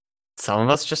Some of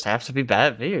us just have to be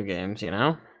bad at video games,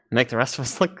 Make the rest of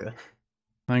us look good.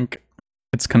 I think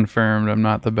it's confirmed I'm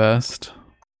not the best.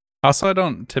 Also, I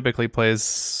don't typically play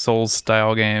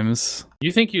Souls-style games.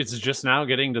 You think it's just now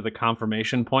getting to the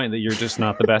confirmation point that you're just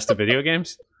not the best at video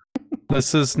games?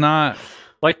 This is not...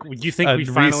 Like, you think we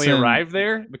finally arrived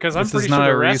there? Because I'm pretty sure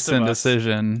the rest of us... This is not a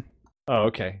recent decision. Oh,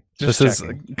 okay. This is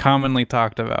commonly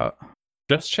talked about.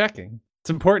 Just checking. It's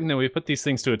important that we put these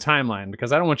things to a timeline,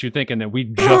 because I don't want you thinking that we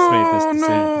just made this decision.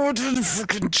 No, I didn't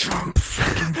fucking jump.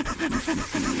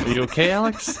 Are you okay,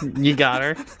 Alex? You got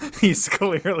her. He's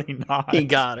clearly not. He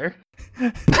got her.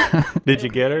 Did you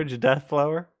get her? Did you death blow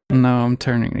her? No, I'm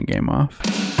turning the game off.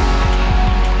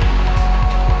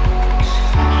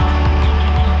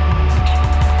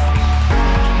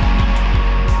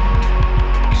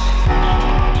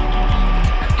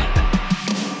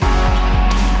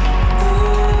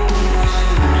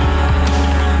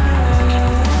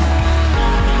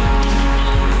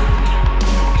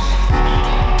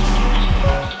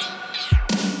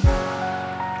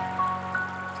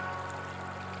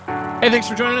 Hey, thanks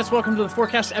for joining us. Welcome to the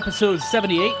Forecast, episode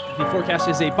 78. The Forecast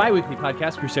is a bi-weekly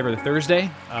podcast produced every Thursday.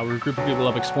 We're a group of people who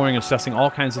love exploring and assessing all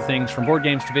kinds of things, from board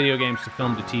games to video games to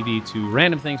film to TV to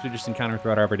random things we just encounter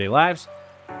throughout our everyday lives.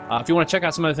 If you want to check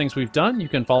out some other things we've done, you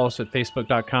can follow us at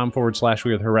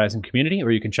facebook.com/We Are the Horizon community, or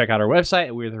you can check out our website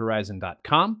at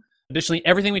wearethehorizon.com. Additionally,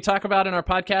 everything we talk about in our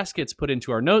podcast gets put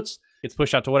into our notes, gets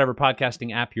pushed out to whatever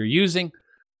podcasting app you're using.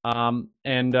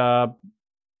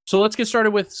 So let's get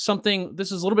started with something.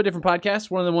 This is a little bit different podcast.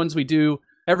 One of the ones we do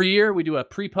every year. We do a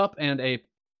pre-pup and a...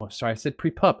 Oh, sorry, I said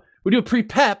pre-pup. We do a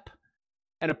pre-pep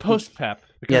and a post-pep.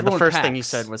 Yeah, the first thing you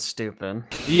said was stupid.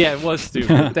 Yeah, it was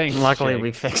stupid. Thanks. Luckily, Jake.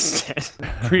 we fixed it.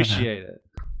 Appreciate it.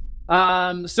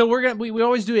 So we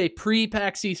always do a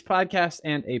pre-PAX East podcast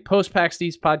and a post-PAX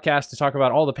East podcast to talk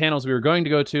about all the panels we were going to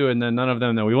go to and then none of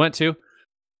them that we went to.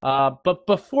 But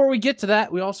before we get to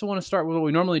that, we also want to start with what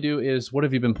we normally do is, what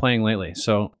have you been playing lately?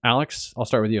 So, Alex, I'll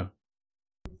start with you.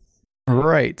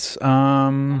 Right.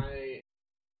 A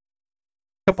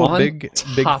couple big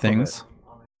things.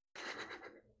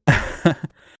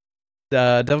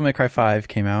 Devil May Cry 5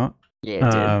 came out. Yeah,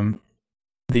 it did.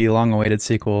 The long-awaited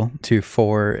sequel to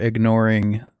 4,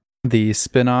 ignoring the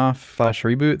spin-off /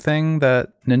 reboot thing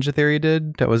that Ninja Theory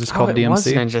did. That was just called DMC. It was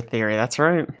Ninja Theory, that's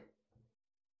right.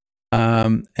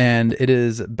 And it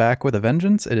is back with a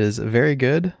vengeance. It is very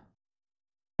good.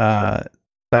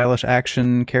 Stylish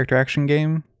character action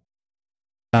game.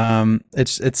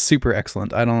 It's super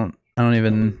excellent. I don't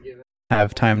even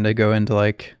have time to go into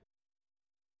like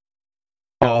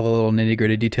all the little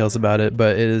nitty-gritty details about it,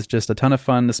 but it is just a ton of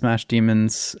fun to smash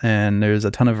demons, and there's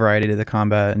a ton of variety to the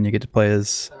combat, and you get to play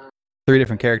as 3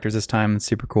 different characters this time. It's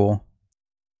super cool.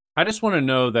 I just want to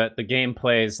know that the game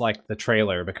plays like the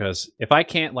trailer, because if I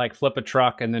can't like flip a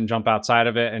truck and then jump outside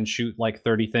of it and shoot like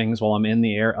 30 things while I'm in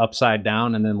the air upside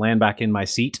down and then land back in my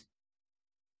seat,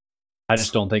 I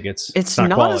just don't think it's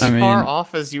not quality. as far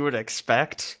off as you would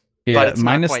expect. Yeah, but it's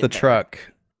minus the truck.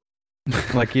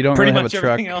 Like, you don't really have a truck.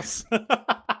 Everything else.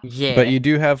 Yeah. But you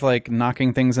do have like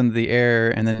knocking things into the air,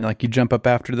 and then like you jump up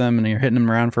after them and you're hitting them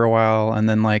around for a while, and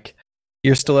then like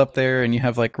you're still up there, and you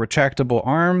have like retractable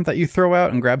arm that you throw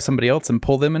out and grab somebody else and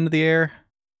pull them into the air.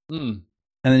 And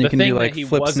then you can do like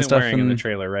flips and stuff in the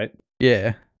trailer, right?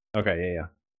 Yeah. Okay, yeah.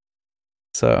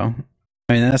 So,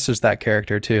 I mean, that's just that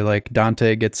character too. Like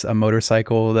Dante gets a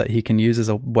motorcycle that he can use as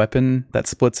a weapon that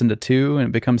splits into 2, and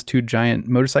it becomes 2 giant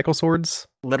motorcycle swords.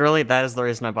 Literally, that is the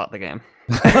reason I bought the game.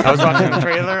 I was watching the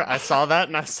trailer, I saw that,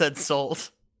 and I said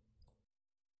sold.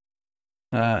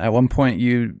 At one point,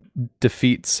 you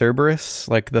defeat Cerberus,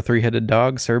 like the 3-headed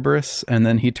dog, Cerberus, and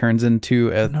then he turns into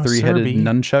a 3-headed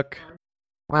nunchuck.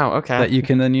 Wow, okay. That you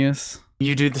can then use.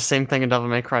 You do the same thing in Devil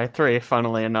May Cry 3,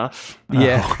 funnily enough.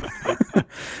 Yeah.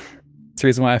 That's the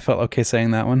reason why I felt okay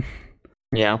saying that one.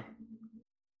 Yeah.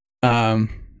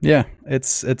 Yeah,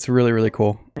 it's really, really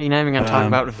cool. Are you not even going to talk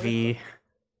about V?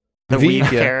 The weed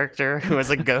character who is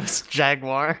a ghost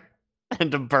jaguar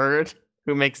and a bird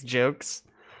who makes jokes.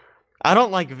 I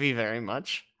don't like V very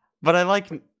much, but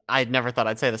I never thought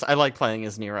I'd say this. I like playing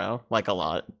as Nero, like, a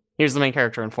lot. He was the main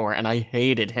character in 4, and I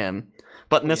hated him.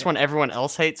 But in this one, everyone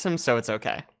else hates him, so it's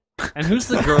okay. And who's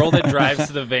the girl that drives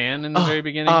to the van in the very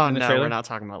beginning? Oh, in the no, trailer? we're not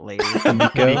talking about lady.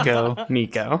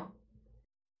 Nico.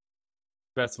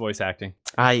 That's voice acting.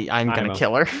 I'm gonna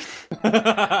kill her.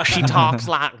 She talks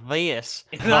like this.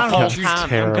 The whole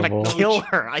time. I'm gonna kill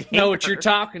her. I know what you're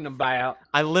talking about.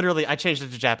 I changed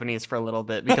it to Japanese for a little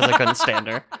bit because I couldn't stand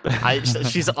her.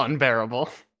 She's unbearable.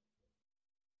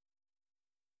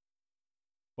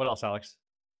 What else, Alex?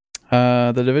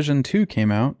 The Division 2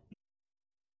 came out.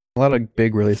 A lot of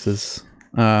big releases.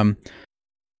 It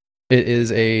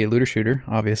is a looter shooter,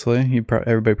 obviously.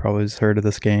 Everybody probably has heard of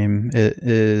this game. It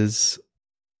is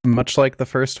much like the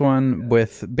first one,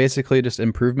 with basically just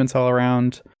improvements all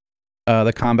around.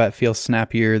 The combat feels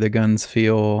snappier, the guns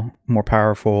feel more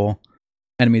powerful,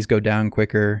 enemies go down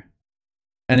quicker.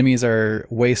 Enemies are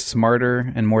way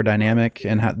smarter and more dynamic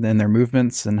in their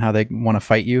movements and how they want to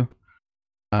fight you.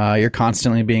 You're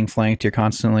constantly being flanked. You're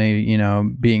constantly,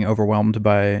 being overwhelmed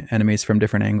by enemies from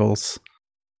different angles.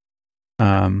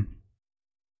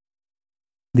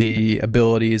 The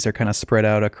abilities are kind of spread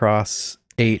out across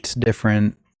 8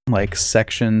 different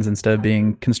sections instead of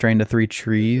being constrained to 3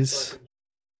 trees.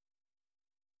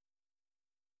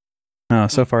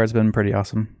 So far it's been pretty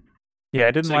awesome. Yeah,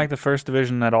 I didn't like the first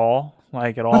Division at all. But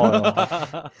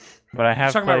I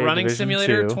have talking played about Running Division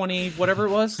Simulator 2. 20 whatever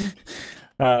it was.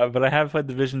 But I have played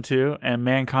Division 2, and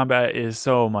man, combat is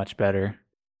so much better.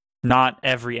 Not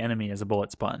every enemy is a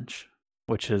bullet sponge,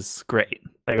 which is great.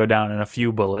 They go down in a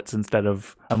few bullets instead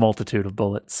of a multitude of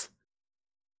bullets.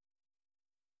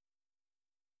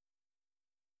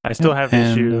 I still have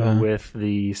issue with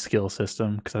the skill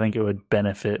system, because I think it would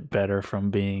benefit better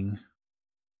from being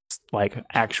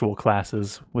actual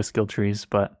classes with skill trees,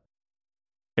 but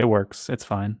it works. It's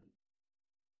fine.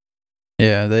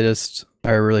 Yeah, they just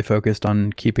are really focused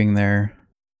on keeping their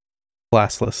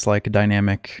classless,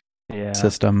 dynamic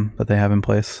system that they have in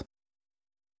place,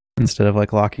 instead of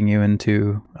locking you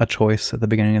into a choice at the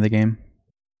beginning of the game.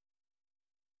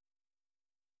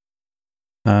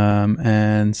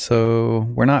 And so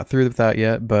we're not through with that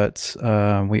yet, but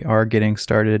we are getting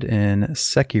started in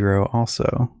Sekiro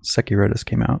also. Sekiro just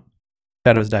came out.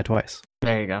 Shadows Die Twice.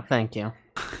 There you go. Thank you.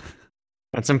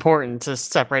 It's important to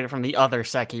separate it from the other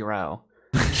Sekiro.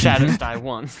 Shadows Die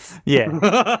Once.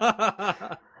 Yeah.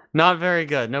 Not very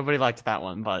good. Nobody liked that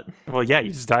one, but... Well, yeah,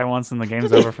 you just die once and the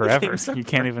game's over forever. You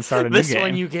can't even start a new game. This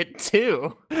one you get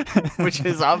 2, which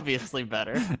is obviously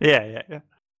better. Yeah.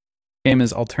 Game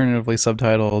is alternatively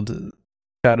subtitled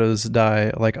Shadows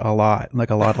Die a lot.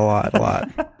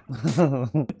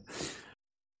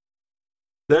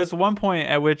 There's one point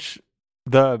at which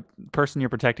the person you're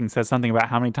protecting says something about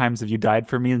how many times have you died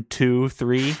for me? 2,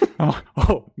 3?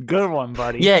 Oh, good one,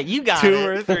 buddy. Yeah, you got 2 it.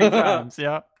 or 3 times,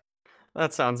 yeah.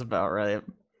 That sounds about right.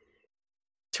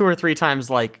 2 or 3 times,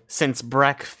 since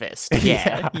breakfast.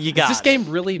 Yeah, you got Is this game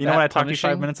really You know what I talked to you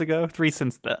 5 minutes ago? 3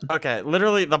 since then. Okay,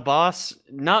 literally the boss,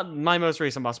 not my most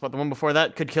recent boss, but the one before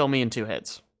that, could kill me in 2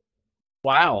 hits.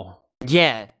 Wow.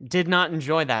 Yeah, did not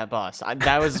enjoy that boss.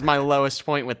 That was my lowest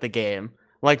point with the game.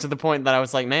 To the point that I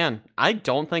was like, man, I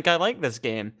don't think I like this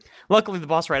game. Luckily, the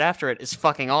boss right after it is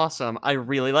fucking awesome. I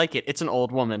really like it. It's an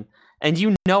old woman. And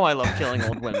I love killing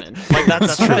old women.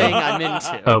 That's a thing I'm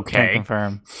into. Okay. Can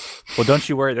confirm. Well, don't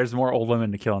you worry. There's more old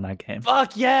women to kill in that game.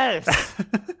 Fuck yes!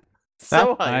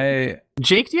 So hype.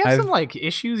 Jake, do you have some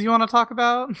issues you want to talk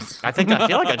about? I feel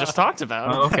like I just talked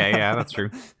about. Oh, okay, yeah, that's true.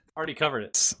 Already covered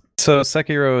it. So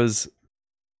Sekiro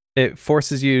it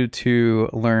forces you to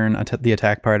learn the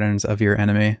attack patterns of your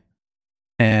enemy,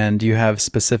 and you have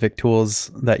specific tools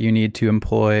that you need to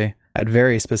employ at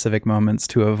very specific moments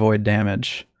to avoid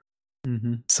damage.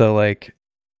 Mm-hmm. So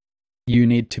you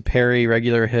need to parry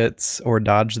regular hits or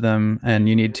dodge them, and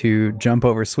you need to jump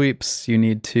over sweeps. You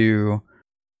need to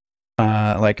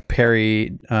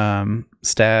parry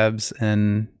stabs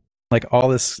and all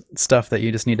this stuff that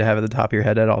you just need to have at the top of your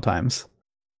head at all times.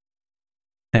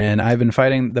 And I've been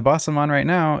fighting the boss I'm on right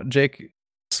now. Jake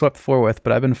swept the floor with,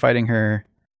 but I've been fighting her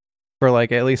for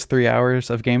at least 3 hours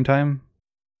of game time.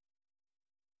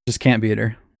 Just can't beat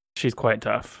her. She's quite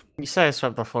tough. You say I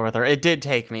swept the floor with her. It did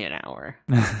take me an hour.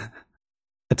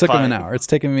 It took him an hour. It's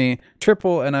taken me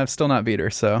triple, and I've still not beat her,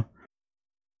 so...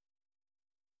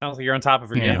 Sounds like you're on top of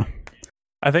her game.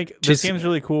 I think this game's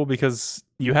really cool because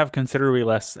you have considerably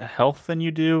less health than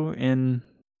you do in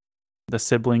the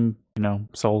sibling,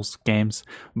 Souls games,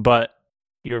 but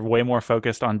you're way more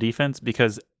focused on defense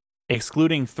because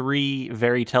excluding 3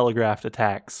 very telegraphed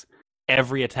attacks,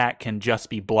 every attack can just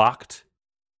be blocked.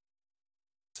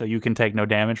 So you can take no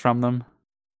damage from them.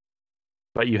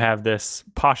 But you have this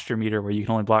posture meter where you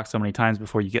can only block so many times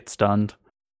before you get stunned.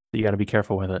 So you got to be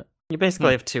careful with it. You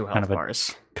basically have 2 health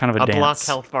bars. Kind of a dance. Block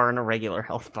health bar and a regular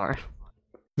health bar.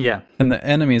 Yeah. And the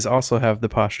enemies also have the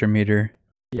posture meter.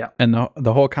 Yeah. And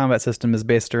the whole combat system is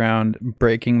based around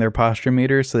breaking their posture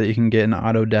meter so that you can get an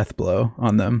auto death blow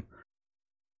on them.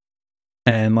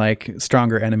 And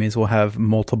stronger enemies will have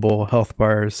multiple health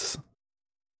bars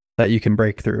that you can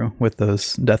break through with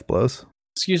those death blows.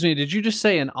 Excuse me, did you just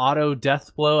say an auto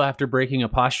death blow after breaking a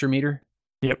posture meter?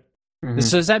 Yep. Mhm.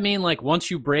 So does that mean like once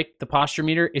you break the posture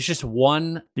meter, it's just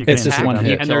one? It's just one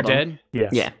hit. and they're Kill them. dead. Yes.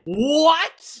 Yeah.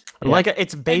 What? Like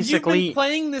it's And you've basically been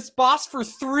playing this boss for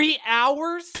 3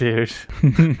 hours? Dude.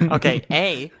 okay.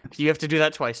 A, you have to do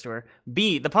that twice to her.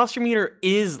 B, the posture meter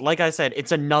is, like I said,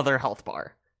 it's another health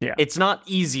bar. Yeah. It's not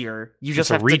easier. You just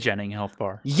a have regenning health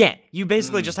bar. Yeah, you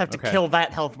basically just have to okay. kill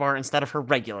that health bar instead of her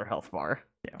regular health bar.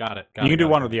 Got it. You can do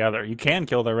one or the other. You can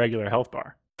kill their regular health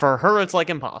bar. For her, it's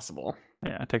like impossible.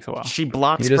 Yeah, it takes a while. She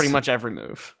blocks You just- pretty much every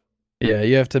move. Yeah,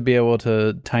 you have to be able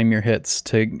to time your hits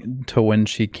to when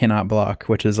she cannot block,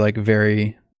 which is like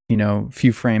very,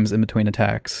 few frames in between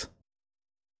attacks.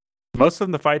 Most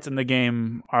of the fights in the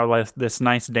game are like this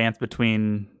nice dance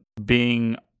between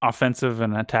being offensive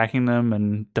and attacking them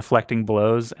and deflecting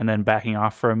blows and then backing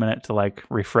off for a minute to like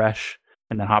refresh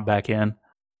and then hop back in.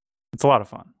 It's a lot of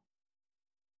fun.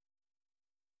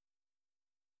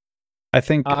 I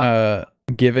think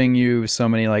giving you so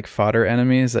many like fodder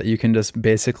enemies that you can just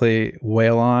basically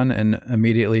wail on and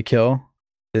immediately kill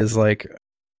is like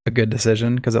a good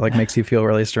decision because it like makes you feel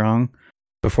really strong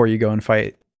before you go and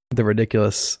fight the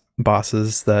ridiculous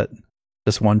bosses that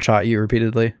just one-shot you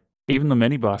repeatedly. Even the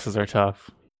mini bosses are tough.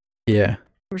 Yeah.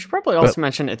 We should probably also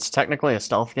mention it's technically a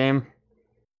stealth game.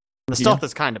 The stealth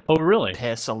is kind of Oh, really?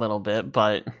 piss a little bit,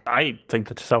 but I think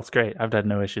the stealth's great. I've had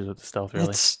no issues with the stealth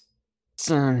really.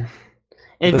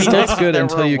 It'd The be stealth's nice if good there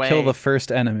until were a you kill way- the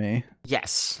first enemy,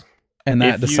 Yes. and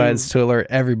that If you- decides to alert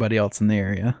everybody else in the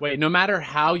area. Wait, no matter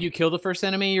how you kill the first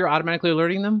enemy, you're automatically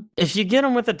alerting them? If you get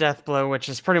him with a death blow, which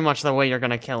is pretty much the way you're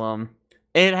going to kill him,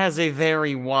 it has a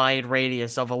very wide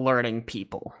radius of alerting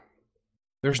people.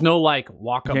 There's no like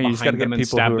walk up Yeah, you just gotta behind get them and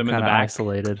people stab who are them in the kind of back.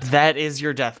 isolated. That is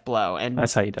your death blow. And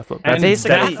That's how you definitely. And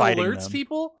basically that fighting alerts them.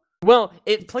 people? well,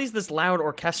 it plays this loud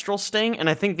orchestral sting, and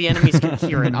I think the enemies can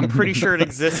hear it. I'm pretty sure it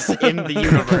exists in the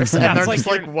universe. And Yeah, they're it's just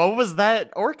like like, what was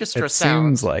that orchestra It sound?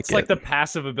 seems like It's like the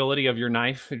passive ability of your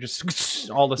knife. It just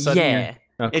all of a sudden. Yeah.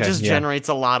 Okay, It just yeah. generates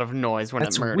a lot of noise when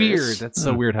That's it murders. weird. That's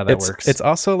so weird how that works. It's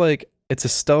also like it's a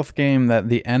stealth game that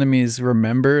the enemies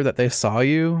remember that they saw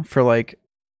you for like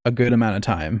a good amount of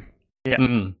time.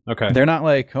 Okay. They're not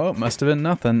like, oh, it must have been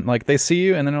nothing. Like they see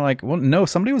you and then they're like, well, no,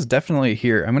 somebody was definitely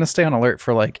here. I'm gonna stay on alert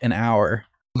for like an hour.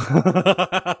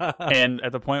 And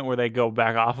at the point where they go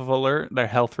back off of alert, their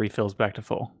health refills back to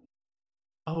full.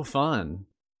 Oh, fun.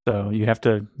 So you have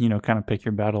to, kind of pick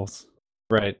your battles.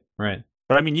 Right.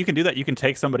 But I mean, you can do that. You can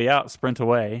take somebody out, sprint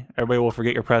away. Everybody will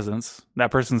forget your presence.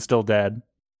 That person's still dead.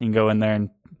 You can go in there and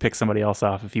pick somebody else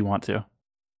off if you want to.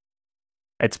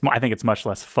 I think it's much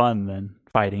less fun than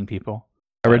fighting people.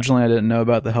 Originally, I didn't know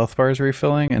about the health bars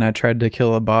refilling, and I tried to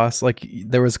kill a boss. Like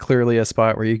there was clearly a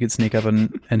spot where you could sneak up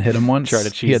and hit him once. Try to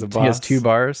cheese the He has boss. 2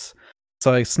 bars.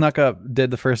 So I snuck up,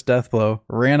 did the first death blow,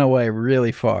 ran away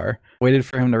really far, waited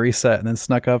for him to reset, and then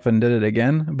snuck up and did it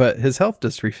again. But his health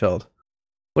just refilled.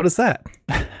 What is that?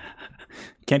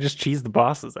 Can't just cheese the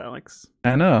bosses, Alex.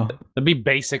 I know. That'd be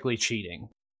basically cheating.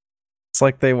 It's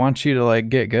like they want you to like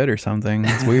get good or something.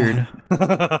 It's weird.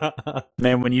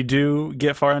 Man, when you do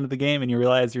get far into the game and you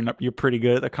realize you're pretty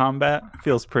good at the combat, it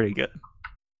feels pretty good.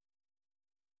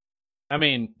 I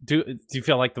mean, do you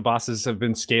feel like the bosses have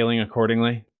been scaling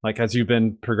accordingly? Like as you've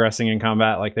been progressing in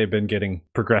combat, like they've been getting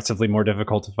progressively more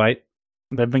difficult to fight?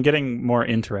 They've been getting more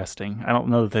interesting. I don't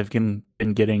know that they've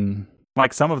been getting...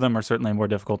 Like, some of them are certainly more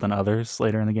difficult than others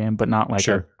later in the game, but not like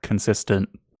a consistent...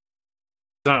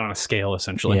 It's not on a scale,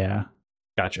 essentially. Yeah.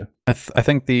 Gotcha. I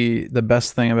think the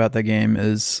best thing about the game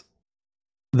is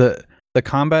the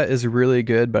combat is really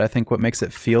good, but I think what makes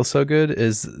it feel so good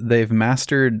is they've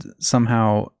mastered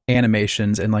somehow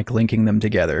animations and like linking them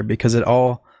together because it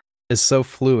all is so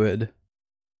fluid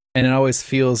and it always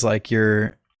feels like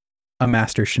you're a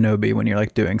master shinobi when you're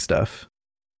like doing stuff.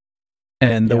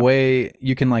 And the way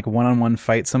you can like one-on-one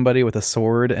fight somebody with a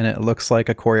sword and it looks like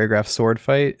a choreographed sword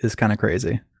fight is kind of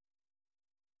crazy.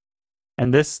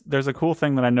 And there's a cool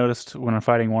thing that I noticed when I'm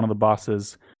fighting one of the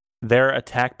bosses. Their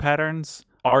attack patterns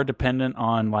are dependent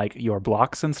on like your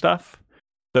blocks and stuff.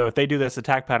 So if they do this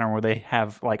attack pattern where they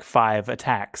have like 5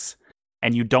 attacks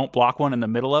and you don't block one in the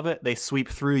middle of it, they sweep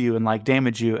through you and like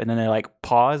damage you, and then they like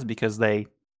pause because they,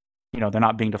 they're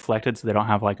not being deflected, so they don't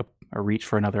have like a reach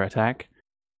for another attack.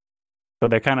 So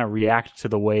they kind of react to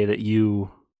the way that you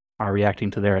are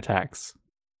reacting to their attacks.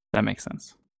 That makes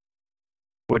sense.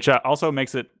 Which also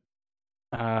makes it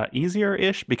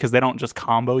easier-ish because they don't just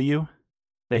combo you.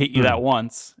 They hit you that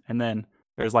once, and then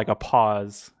there's like a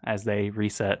pause as they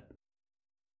reset.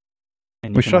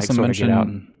 And you We can should like also sort of get out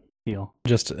mention, and heal.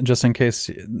 just in case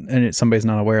somebody's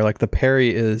not aware, like the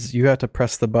parry is you have to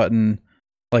press the button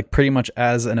like pretty much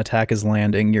as an attack is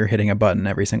landing, you're hitting a button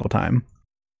every single time.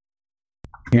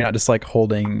 You're not just like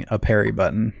holding a parry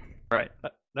button. Right.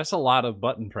 That's a lot of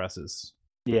button presses.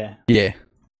 Yeah. Yeah.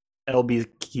 LB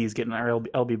keys getting or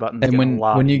LB buttons. And getting a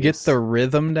lot when of you get use. the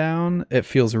rhythm down, it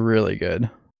feels really good.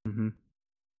 Mm-hmm.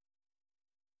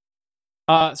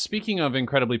 Speaking of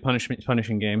incredibly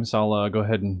punishing games, I'll go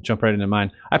ahead and jump right into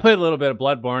mine. I played a little bit of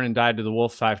Bloodborne and died to the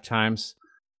wolf 5 times.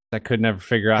 I could never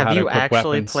figure out how to equip weapons. Have you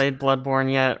actually played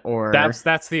Bloodborne yet, or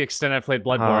that's the extent I've played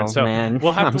Bloodborne. Oh, so man.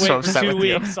 we'll have I'm to so wait for upset 2 with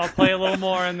you. weeks. I'll play a little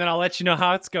more, and then I'll let you know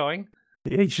how it's going.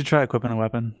 Yeah, you should try equipping a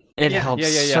weapon. it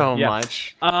helps so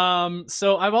much.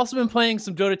 So I've also been playing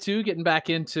some Dota 2, getting back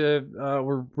into.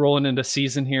 We're rolling into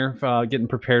season here, getting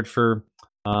prepared for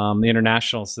the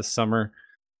internationals this summer.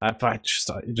 It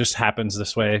just happens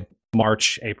this way.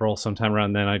 March, April, sometime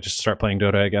around then, I just start playing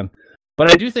Dota again. But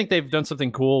I do think they've done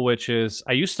something cool, which is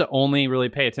I used to only really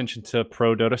pay attention to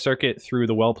Pro Dota Circuit through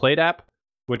the Well Played app,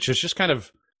 which is just kind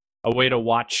of a way to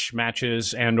watch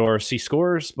matches and or see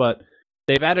scores. But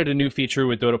they've added a new feature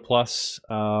with Dota Plus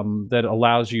that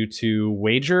allows you to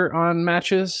wager on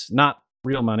matches, not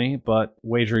real money, but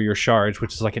wager your shards,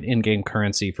 which is like an in-game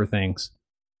currency for things.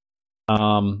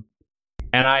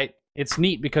 It's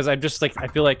neat because I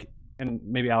feel like, and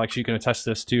maybe Alex, you can attest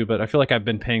to this too, but I feel like I've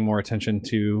been paying more attention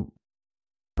to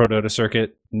Pro Dota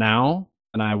Circuit now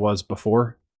than I was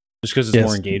before, just because it's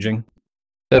more engaging.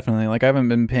 Definitely. Like I haven't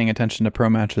been paying attention to pro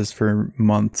matches for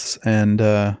months, and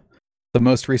the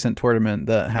most recent tournament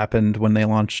that happened when they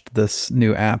launched this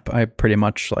new app, I pretty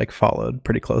much like followed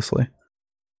pretty closely.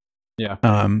 Yeah.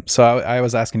 So I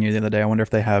was asking you the other day, I wonder if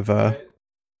they have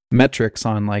metrics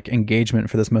on like engagement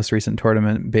for this most recent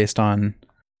tournament based on,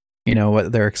 you know,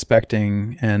 what they're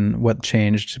expecting and what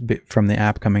changed from the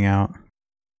app coming out.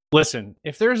 Listen,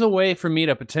 if there's a way for me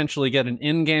to potentially get an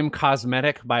in-game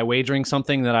cosmetic by wagering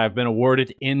something that I've been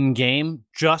awarded in-game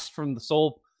just from the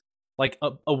sole, like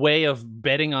a way of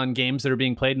betting on games that are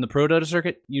being played in the Pro Dota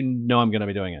circuit, you know I'm going to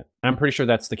be doing it. I'm pretty sure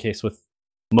that's the case with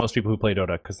most people who play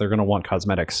Dota because they're going to want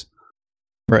cosmetics.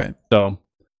 Right. So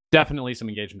definitely some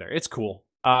engagement there. It's cool.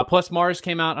 Plus Mars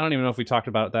came out. I don't even know if we talked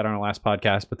about that on our last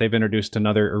podcast, but they've introduced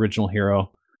another original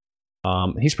hero.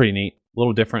 He's pretty neat. A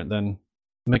little different than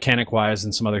mechanic-wise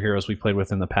than some other heroes we played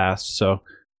with in the past. So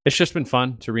it's just been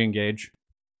fun to re-engage.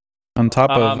 On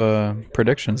top of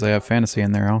predictions, they have fantasy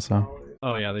in there also.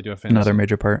 Oh yeah, they do have fantasy. Another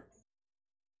major part.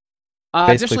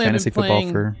 Basically fantasy football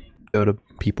for Dota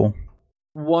people.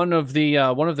 One of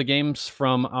the games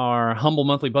from our humble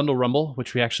monthly bundle rumble,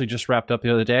 which we actually just wrapped up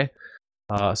the other day.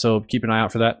 So keep an eye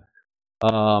out for that.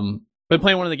 Been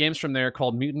playing one of the games from there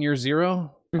called Mutant Year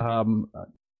Zero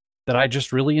that I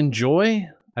just really enjoy.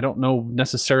 I don't know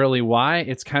necessarily why.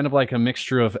 It's kind of like a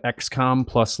mixture of XCOM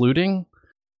plus looting.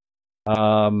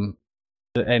 And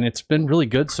it's been really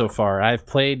good so far. I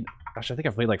think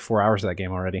I've played like 4 hours of that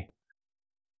game already.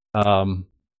 And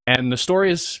the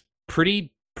story is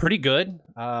pretty good.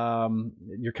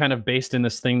 You're kind of based in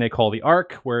this thing they call the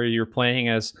Ark, where you're playing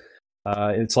as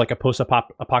it's like a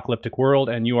post-apocalyptic world,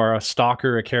 and you are a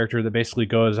stalker, a character that basically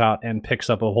goes out and picks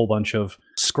up a whole bunch of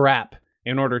scrap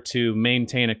in order to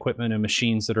maintain equipment and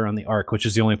machines that are on the Ark, which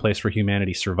is the only place where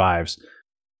humanity survives.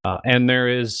 And there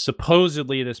is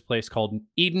supposedly this place called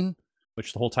Eden,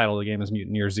 which the whole title of the game is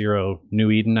Mutant Year Zero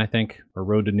New Eden, I think, or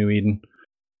Road to New Eden.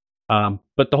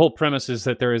 But the whole premise is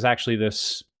that there is actually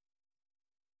this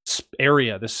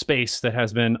area, this space that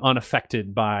has been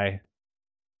unaffected by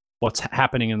what's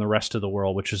happening in the rest of the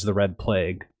world, which is the Red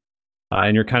Plague.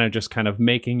 And you're kind of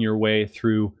making your way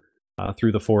through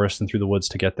the forest and through the woods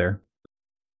to get there.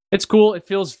 It's cool. It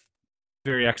feels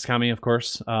very XCOM-y, of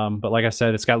course. But like I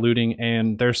said, it's got looting,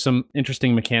 and there's some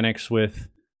interesting mechanics with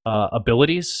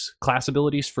abilities, class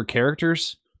abilities for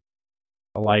characters.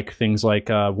 Like things like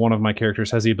one of my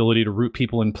characters has the ability to root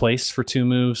people in place for 2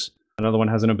 moves. Another one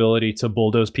has an ability to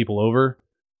bulldoze people over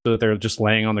so that they're just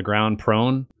laying on the ground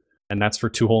prone, and that's for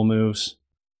 2 whole moves.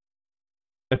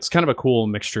 It's kind of a cool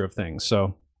mixture of things.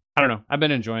 So, I don't know. I've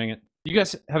been enjoying it. You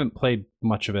guys haven't played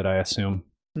much of it, I assume.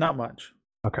 Not much.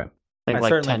 Okay. I Like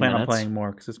certainly 10 plan on minutes. playing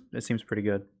more because it seems pretty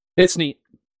good. It's neat.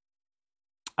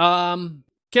 Caleb,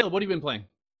 what have you been playing?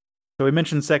 So we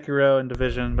mentioned Sekiro and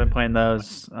Division. Been playing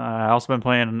those. I also been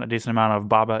playing a decent amount of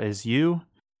Baba Is You,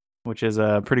 which is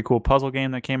a pretty cool puzzle game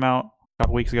that came out a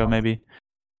couple weeks ago, maybe.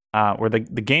 Where the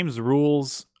game's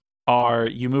rules are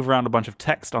you move around a bunch of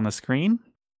text on the screen,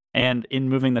 and in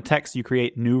moving the text, you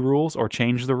create new rules or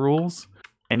change the rules.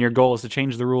 And your goal is to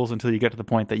change the rules until you get to the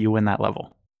point that you win that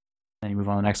level. Then you move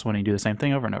on to the next one and you do the same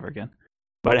thing over and over again.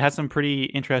 But it has some pretty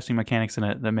interesting mechanics in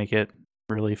it that make it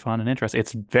really fun and interesting.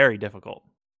 It's very difficult.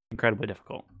 Incredibly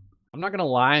difficult. I'm not going to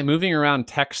lie. Moving around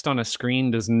text on a screen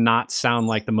does not sound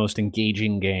like the most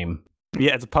engaging game.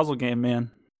 Yeah, it's a puzzle game,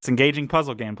 man. It's engaging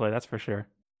puzzle gameplay, that's for sure.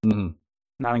 Mm-hmm.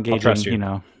 Not engaging, trust you.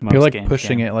 most You're like games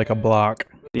pushing can. it like a block.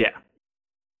 Yeah.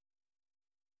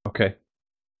 Okay.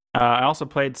 I also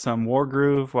played some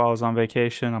Wargroove while I was on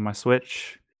vacation on my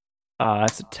Switch.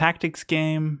 It's a tactics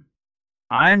game.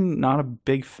 I'm not a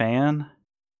big fan.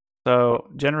 So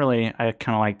generally, I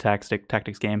kind of like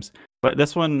tactics games. But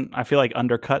this one, I feel like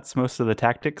undercuts most of the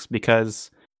tactics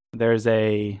because there's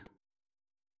a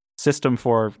system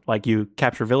for like you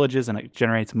capture villages and it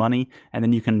generates money, and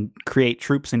then you can create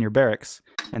troops in your barracks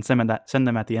and send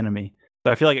them at the enemy.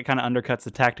 So I feel like it kind of undercuts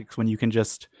the tactics when you can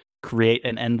just create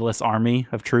an endless army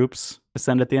of troops to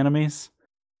send at the enemies.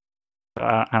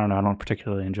 I don't know. I don't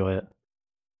particularly enjoy it.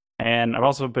 And I've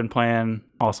also been playing,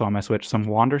 also on my Switch, some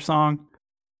Wander Song.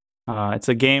 It's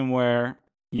a game where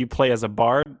you play as a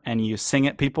bard and you sing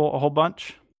at people a whole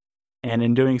bunch. And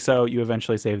in doing so, you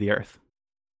eventually save the Earth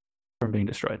from being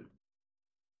destroyed.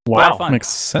 Wow, fun. Makes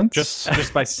sense.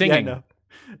 Just by singing. Yeah, no.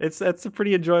 It's a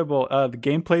pretty enjoyable. The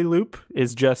gameplay loop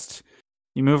is just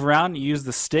you move around, you use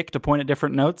the stick to point at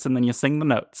different notes, and then you sing the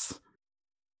notes.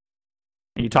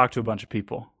 And you talk to a bunch of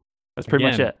people. That's pretty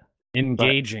much Again, it.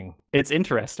 Engaging. But it's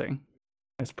interesting.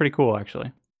 It's pretty cool,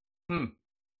 actually.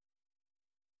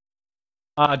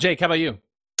 Jake, how about you?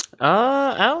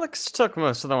 Alex took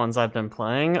most of the ones I've been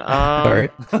playing. Sorry.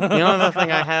 The only other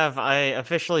thing I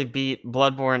officially beat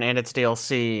Bloodborne and its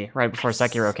DLC right before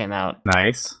Sekiro came out.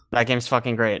 Nice. That game's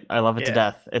fucking great. I love it to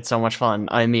death. It's so much fun.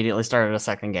 I immediately started a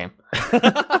second game.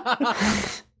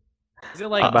 Is it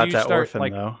like, About do you that start orphan,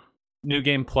 like though. New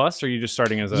Game Plus, or are you just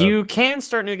starting as a... You can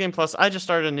start New Game Plus. I just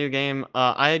started a new game.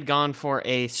 I had gone for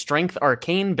a Strength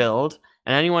Arcane build,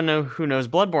 and anyone who knows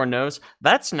Bloodborne knows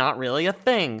that's not really a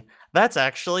thing. That's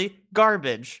actually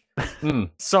garbage.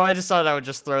 So I decided I would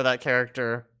just throw that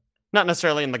character, not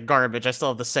necessarily in the garbage, I still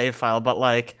have the save file, but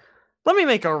like, let me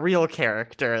make a real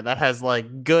character that has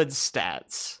like good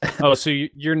stats. Oh, so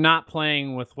you're not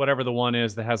playing with whatever the one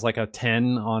is that has like a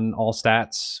 10 on all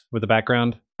stats with the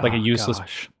background? Like a useless...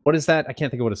 Gosh. What is that? I can't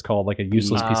think of what it's called. Like a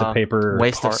useless piece of paper.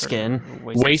 Waste of skin.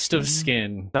 Waste of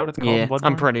skin. Is that what it's called? Yeah, Bloodborne?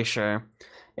 I'm pretty sure.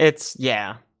 It's,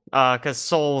 because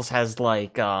Souls has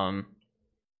like,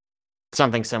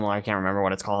 something similar. I can't remember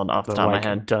what it's called off the top of my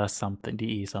head. Does something,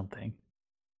 DE something.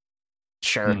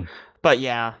 Sure. But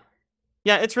yeah,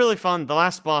 it's really fun. The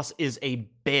last boss is a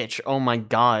bitch. Oh my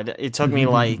god. It took me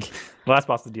like... Last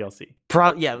boss of the DLC.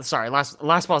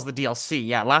 Last boss of the DLC.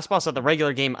 Yeah, last boss of the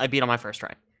regular game I beat on my first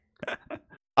try.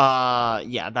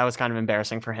 That was kind of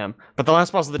embarrassing for him. But the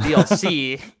last boss of the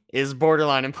DLC is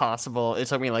borderline impossible. It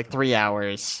took me like 3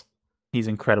 hours. He's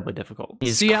incredibly difficult.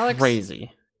 He's See, Alex?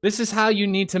 crazy. This is how you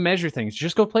need to measure things.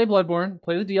 Just go play Bloodborne,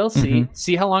 play the DLC,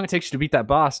 see how long it takes you to beat that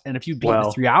boss, and if you beat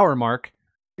the 3 hour mark,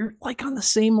 you're like on the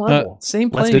same level, same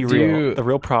Let's playing be field. real. The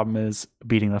real problem is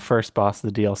beating the first boss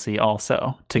of the DLC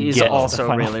also. He's get also the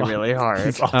final really, boss. really hard.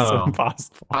 It's also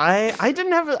impossible. I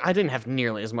didn't have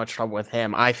nearly as much trouble with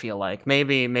him. I feel like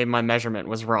maybe my measurement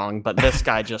was wrong, but this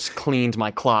guy just cleaned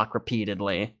my clock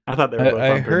repeatedly. I thought they were both I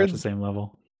on pretty heard- much the same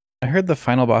level. I heard the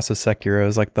final boss of Sekiro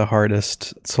is like the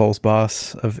hardest Souls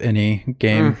boss of any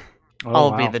game.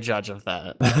 I'll be the judge of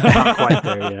that. Not quite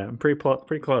there yet. I'm pretty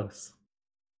close.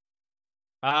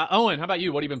 Owen, how about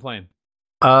you? What have you been playing?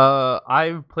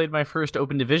 I played my first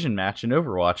Open Division match in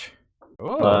Overwatch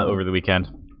over the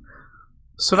weekend.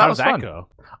 So that How was does that fun.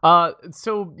 go?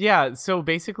 So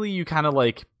basically you kind of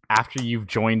like, after you've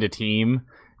joined a team,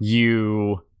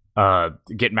 you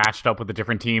get matched up with a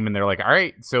different team, and they're like, all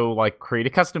right, so like create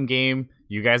a custom game.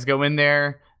 You guys go in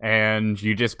there, and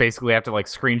you just basically have to like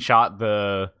screenshot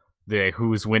the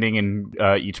who's winning in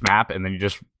each map, and then you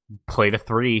just play to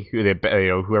 3.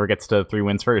 Whoever gets to 3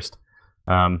 wins first.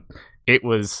 It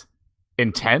was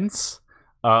intense.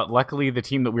 Luckily, the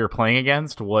team that we were playing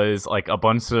against was like a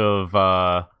bunch of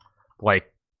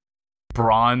like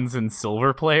bronze and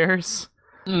silver players.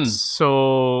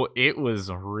 So it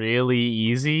was really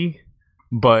easy,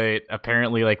 but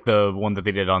apparently like the one that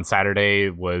they did on Saturday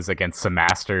was against some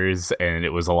masters, and it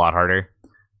was a lot harder.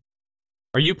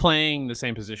 Are you playing the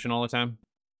same position all the time?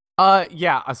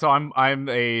 Yeah, so I'm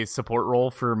a support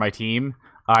role for my team.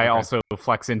 I also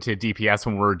flex into DPS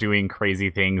when we're doing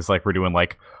crazy things, like we're doing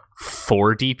like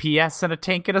 4 DPS and a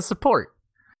tank and a support.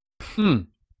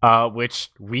 Which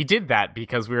we did that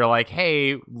because we were like,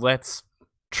 hey, let's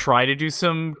try to do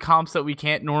some comps that we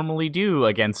can't normally do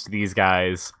against these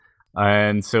guys.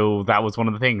 And so that was one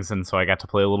of the things. And so I got to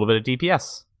play a little bit of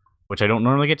DPS, which I don't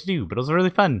normally get to do, but it was really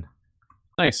fun.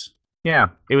 Nice.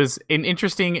 Yeah, it was an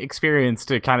interesting experience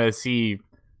to kind of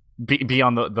be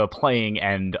on the playing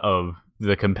end of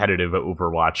the competitive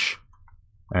Overwatch.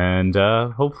 and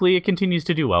hopefully it continues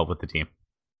to do well with the team.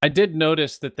 I did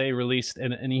notice that they released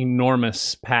an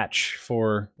enormous patch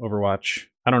for Overwatch.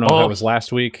 I don't know if that was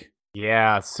last week.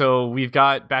 Yeah, so we've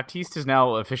got Baptiste is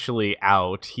now officially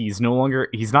out. He's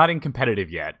not in competitive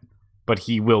yet, but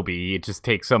he will be. It just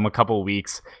takes him a couple of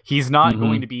weeks. He's not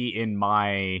going to be in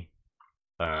my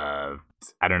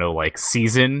I don't know, like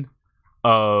season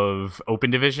of Open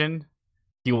Division.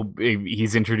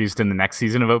 He's introduced in the next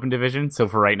season of Open Division. So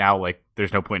for right now, like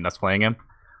there's no point in us playing him.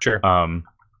 Sure.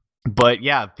 But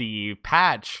yeah, the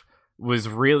patch was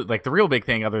really like the real big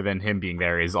thing other than him being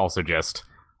there is also just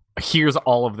here's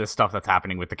all of this stuff that's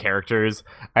happening with the characters,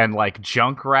 and like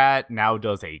Junkrat now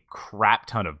does a crap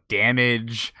ton of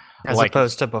damage as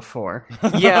opposed to before.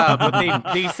 Yeah,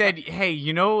 but they said, hey,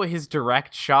 his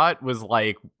direct shot was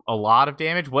like a lot of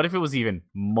damage. What if it was even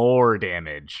more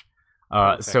damage?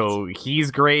 So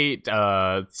he's great.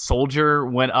 Soldier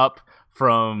went up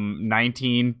from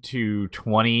 19 to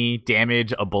 20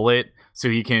 damage a bullet, so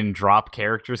he can drop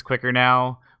characters quicker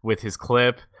now with his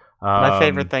clip. My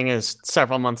favorite thing is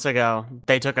several months ago,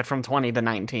 they took it from 20 to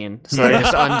 19. So they're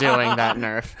just undoing that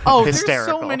nerf. Oh, hysterical.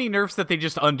 There's so many nerfs that they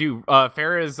just undo.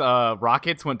 Pharah's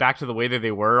rockets went back to the way that they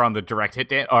were on the direct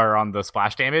hit or on the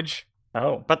splash damage.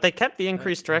 Oh, but they kept the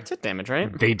increased direct hit damage,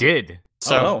 right? They did.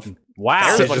 So, wow.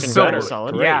 Farah's looking better,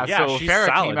 solid. Yeah, yeah, so she's Pharah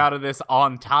solid. came out of this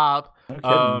on top.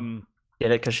 Get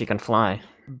it because she can fly.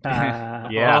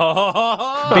 Yeah.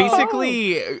 Oh.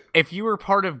 Basically, if you were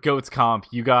part of Goats Comp,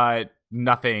 you got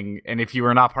nothing, and if you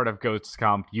were not part of Goats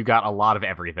Comp, you got a lot of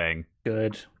everything.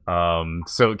 Good.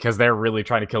 So because they're really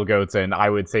trying to kill goats, and I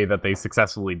would say that they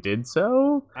successfully did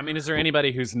so. I mean, is there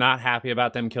anybody who's not happy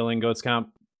about them killing Goats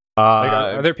Comp?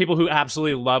 Are Are there people who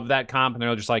absolutely love that comp and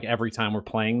they're just like, every time we're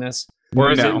playing this?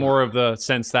 Or is it more of the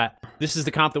sense that this is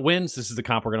the comp that wins, this is the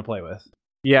comp we're going to play with?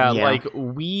 Yeah, like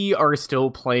we are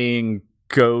still playing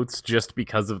goats just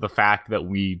because of the fact that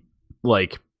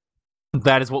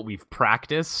that is what we've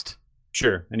practiced.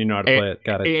 Sure, and you know how to play it.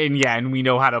 Got it. And we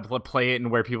know how to play it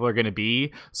and where people are going to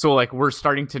be. So like we're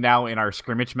starting to now in our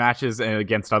scrimmage matches and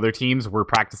against other teams, we're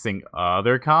practicing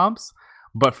other comps.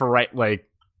 But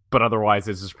but otherwise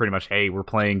it's just pretty much, hey, we're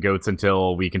playing goats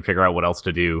until we can figure out what else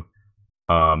to do.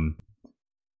 But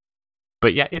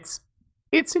yeah, it's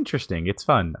interesting. It's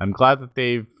fun. I'm glad that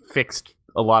they've fixed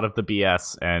a lot of the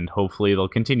BS, and hopefully they'll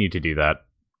continue to do that.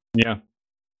 Yeah.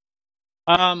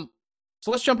 So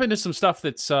let's jump into some stuff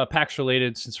that's PAX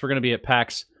related, since we're going to be at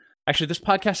PAX. Actually, this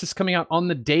podcast is coming out on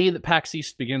the day that PAX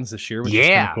East begins this year, which is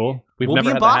kind of cool. We'll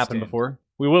never had that happen before.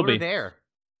 We will be there.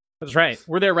 That's right.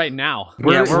 We're there right now.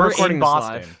 We're recording in this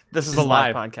Boston. live. This is a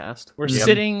live podcast. We're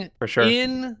sitting for sure.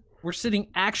 We're sitting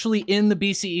actually in the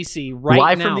BCEC right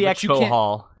live now. From the expo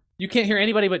hall. You can't hear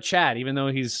anybody but Chad, even though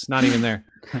he's not even there.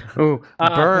 Ooh,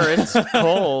 it's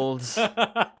cold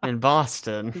in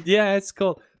Boston. Yeah, it's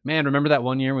cold. Man, remember that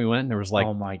one year we went and there was like,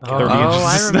 oh my god. 30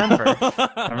 I inches. remember.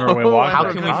 I remember we walked How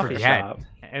to can the we coffee forget? shop.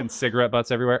 And cigarette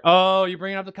butts everywhere. Oh, you're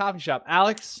bringing up the coffee shop.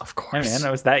 Alex? Of Hey course. man,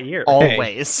 that was that year.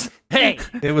 Always. Hey!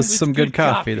 It was some good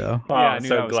coffee, though. Oh, Yeah, I I'm knew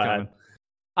so that was glad.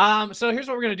 coming. So here's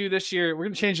what we're going to do this year. We're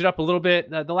going to change it up a little bit.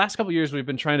 The last couple of years, we've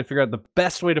been trying to figure out the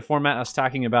best way to format us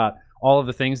talking about all of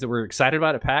the things that we're excited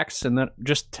about at PAX, and that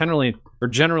just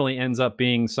generally ends up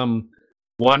being some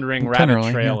wandering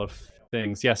rabbit trail of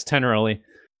things. Yes, generally.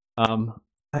 I'm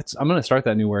going to start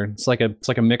that new word. It's like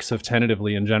a mix of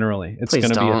tentatively and generally. It's going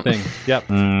to be a thing.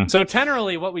 Yep. So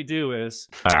generally, what we do is,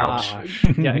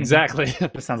 yeah, exactly.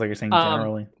 It sounds like you're saying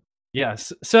generally.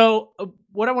 Yes. So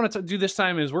what I want to do this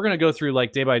time is we're going to go through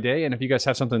like day by day, and if you guys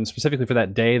have something specifically for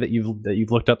that day that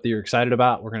you've looked up that you're excited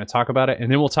about, we're going to talk about it,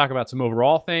 and then we'll talk about some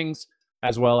overall things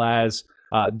as well as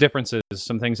differences,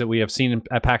 some things that we have seen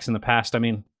at PAX in the past. I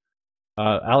mean,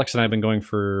 Alex and I have been going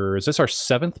for, is this our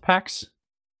 7th PAX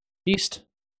East?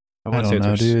 I don't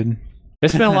know, dude.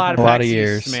 It's been a lot of A lot PAX of East,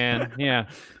 years, man. Yeah.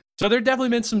 So there have definitely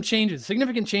been some changes,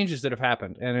 significant changes that have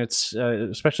happened, and it's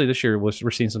especially this year we're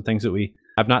seeing some things that we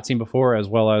have not seen before, as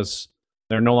well as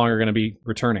they're no longer going to be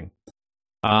returning.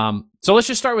 So let's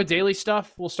just start with daily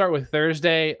stuff. We'll start with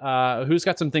Thursday. Who's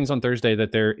got some things on Thursday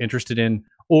that they're interested in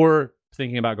or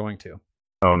thinking about going to?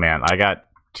 Oh man, I got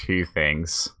 2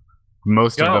 things.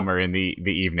 Most of them are in the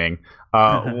evening.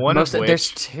 One of which,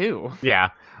 there's 2. Yeah.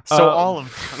 So all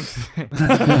of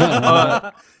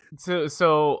them.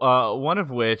 So one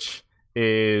of which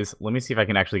is, let me see if I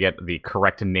can actually get the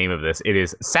correct name of this. It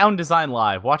is Sound Design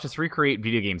Live. Watch us recreate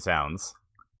video game sounds.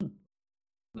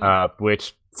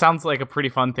 Which sounds like a pretty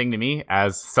fun thing to me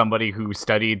as somebody who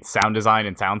studied sound design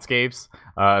and soundscapes,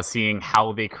 seeing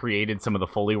how they created some of the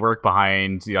Foley work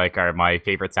behind my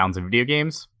favorite sounds of video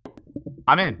games.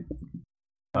 I'm in.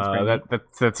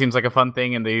 That seems like a fun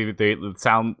thing, and they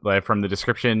sound like from the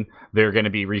description they're going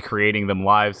to be recreating them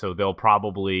live, so they'll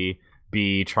probably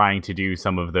be trying to do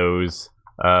some of those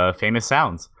famous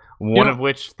sounds. One of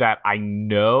which that I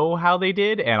know how they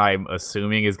did, and I'm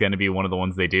assuming is going to be one of the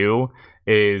ones they do,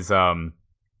 is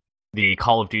the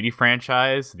Call of Duty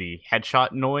franchise. The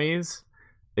headshot noise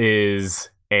is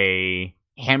a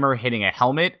hammer hitting a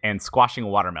helmet and squashing a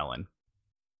watermelon,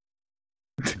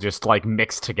 just like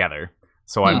mixed together.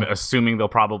 So I'm assuming they'll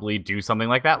probably do something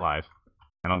like that live,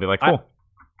 and I'll be like, cool.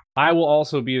 I will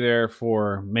also be there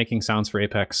for making sounds for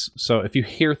Apex. So if you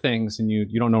hear things and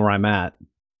you don't know where I'm at,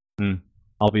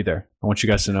 I'll be there. I want you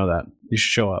guys to know that. You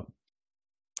should show up.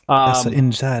 That's an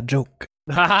inside joke.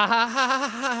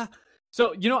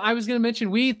 So, I was going to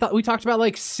mention, we talked about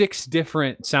like 6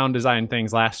 different sound design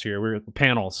things last year.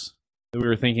 Panels that we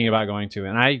were thinking about going to,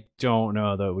 and I don't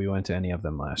know that we went to any of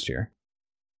them last year.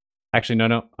 Actually, no.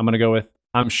 I'm going to go with,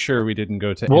 I'm sure we didn't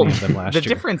go to any of them last year. The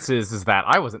difference is that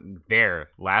I wasn't there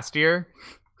last year.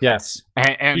 Yes.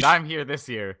 And I'm here this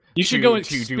year. You should go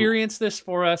experience this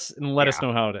for us and let us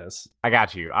know how it is. I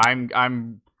got you.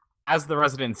 I'm as the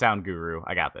resident sound guru,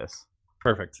 I got this.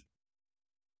 Perfect.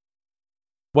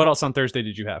 What else on Thursday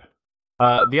did you have?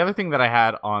 The other thing that I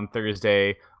had on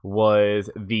Thursday was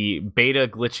the beta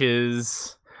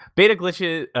glitches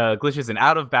and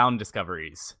out of bound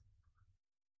discoveries,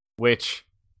 which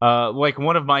like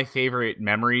one of my favorite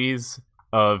memories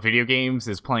of video games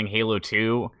is playing Halo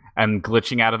 2 and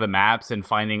glitching out of the maps and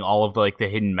finding all of the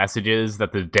hidden messages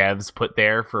that the devs put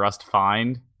there for us to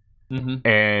find.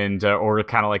 And or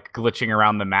kind of like glitching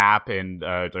around the map and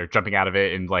or jumping out of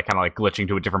it and like kind of like glitching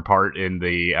to a different part in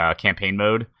the campaign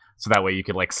mode, so that way you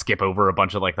could like skip over a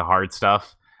bunch of like the hard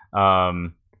stuff.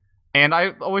 And I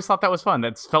always thought that was fun.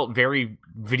 That's felt very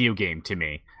video game to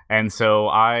me, and so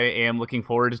I am looking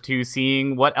forward to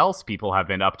seeing what else people have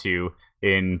been up to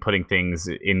in putting things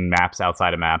in maps,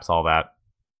 outside of maps, all that.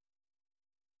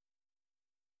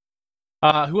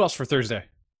 Who else for Thursday?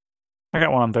 I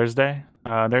got one on Thursday.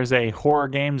 There's a horror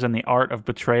games and the art of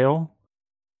betrayal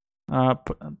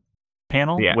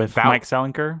panel with Mike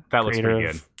Selinker. That looks pretty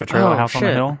good. Betrayal House on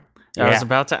the Hill. I was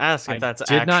about to ask if that's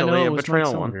actually a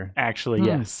betrayal one. Actually,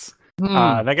 yes.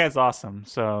 That guy's awesome.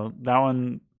 So that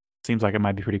one seems like it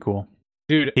might be pretty cool.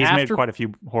 Dude, he's made quite a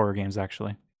few horror games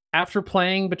actually. After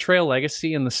playing Betrayal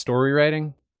Legacy and the story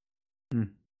writing,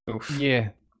 yeah,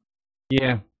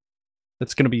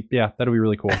 that's gonna be that'll be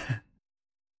really cool.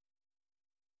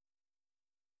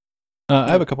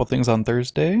 I have a couple things on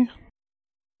Thursday.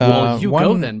 Well,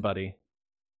 go then, buddy.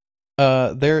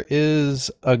 There is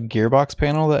a Gearbox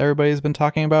panel that everybody's been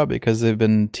talking about because they've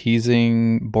been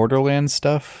teasing Borderlands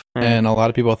stuff, and a lot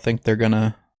of people think they're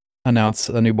gonna announce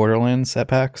a new Borderlands at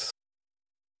PAX.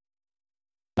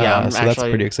 Yeah, so that's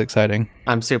pretty exciting.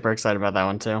 I'm super excited about that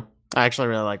one too. I actually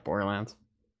really like Borderlands.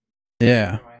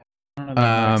 Yeah. I'm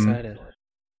not excited.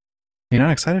 You're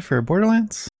not excited for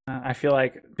Borderlands? I feel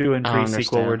like 2 and 3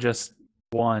 sequel were just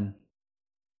 1.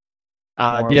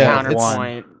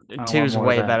 Counterpoint. 2's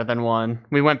way better than 1.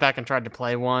 We went back and tried to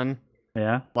play 1.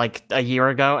 Yeah. Like a year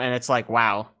ago, and it's like,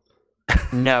 wow.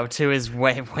 No, 2 is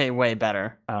way, way, way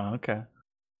better. Oh, okay.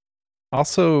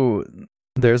 Also,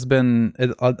 there's been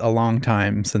a long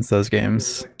time since those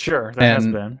games. Sure, there has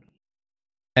been.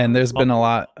 And there's been a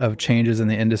lot of changes in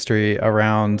the industry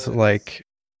around like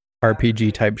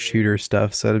RPG type shooter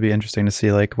stuff, so it'd be interesting to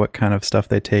see like what kind of stuff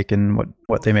they take and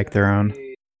what they make their own.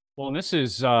 Well, and this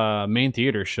is main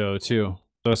theater show too,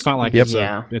 so it's not like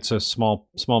it's a small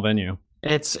venue.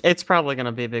 It's probably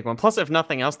gonna be a big one. Plus, if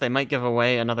nothing else, they might give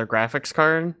away another graphics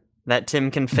card that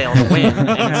Tim can fail to win and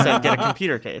instead get a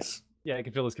computer case. Yeah, I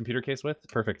can fill his computer case with.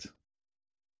 Perfect.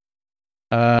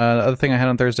 The other thing I had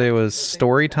on Thursday was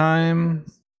story time.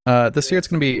 This year it's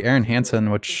going to be Aaron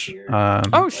Hansen, which you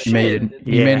may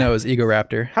know as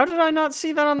Egoraptor. How did I not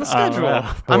see that on the schedule?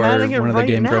 I'm adding it one right of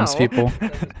the Game now. Grumps people.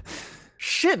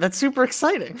 Shit, that's super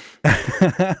exciting.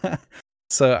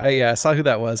 So I saw who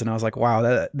that was, and I was like,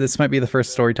 wow, this might be the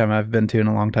first story time I've been to in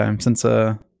a long time since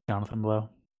Jonathan Blow.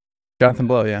 Jonathan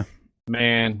Blow, yeah.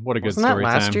 Man, what a good Wasn't story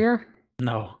that last time. year?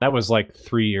 No, that was like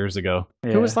 3 years ago.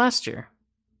 Yeah. Who was last year?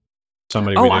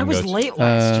 Somebody. I was late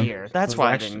last year. That's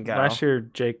why I didn't go. Last year,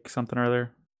 Jake something or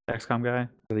other, XCOM guy,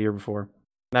 or the year before.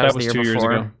 That was 2 years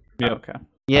ago. Yep. Okay.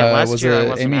 Yeah, last was year I it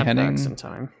wasn't Amy at Henning? PAX in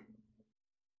time.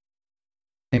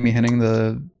 Amy Henning,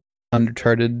 the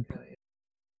Uncharted,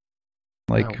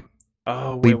 lead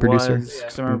producer.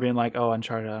 Because I remember being like, "Oh,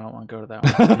 Uncharted, I don't want to go to that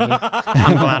one."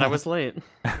 I'm glad I was late.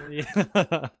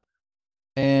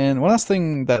 And one last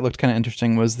thing that looked kind of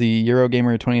interesting was the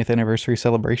Eurogamer 20th anniversary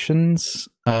celebrations,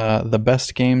 the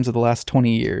best games of the last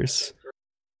 20 years.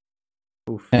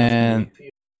 Oof. And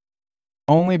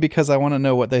only because I want to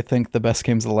know what they think the best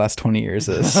games of the last 20 years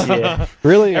is. Yeah.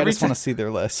 Really, I just want to see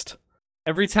their list.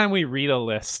 Every time we read a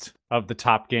list of the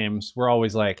top games, we're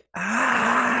always like,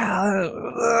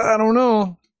 I don't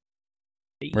know.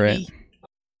 Right.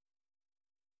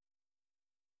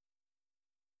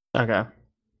 Okay.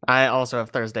 I also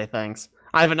have Thursday things.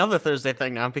 I have another Thursday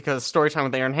thing now because Storytime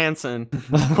with Aaron Hansen.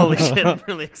 Holy shit, I'm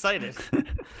really excited.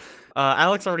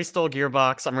 Alex already stole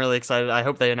Gearbox. I'm really excited. I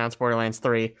hope they announce Borderlands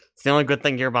 3. It's the only good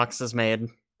thing Gearbox has made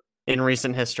in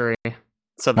recent history.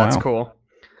 So that's cool.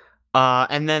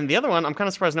 And then the other one, I'm kind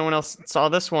of surprised no one else saw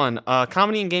this one.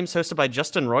 Comedy and Games hosted by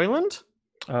Justin Roiland.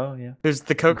 Oh, yeah. Who's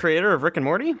the co-creator of Rick and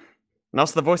Morty. And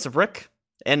also the voice of Rick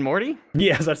and Morty.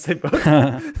 Yeah, I'd say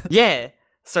both. Yeah.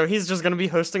 So he's just going to be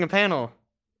hosting a panel.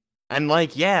 And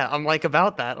I'm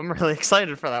about that. I'm really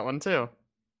excited for that one too.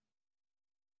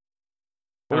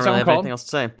 What was I don't really that have called? anything else to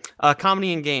say.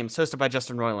 Comedy and Games, hosted by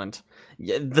Justin Roiland.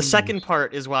 Yeah, the second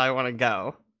part is why I want to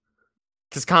go.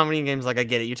 Because Comedy and Games, I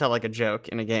get it. You tell a joke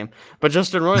in a game. But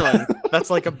Justin Roiland, that's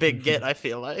a big get, I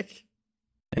feel like.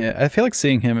 Yeah, I feel like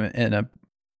seeing him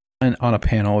on a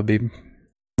panel would be...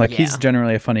 he's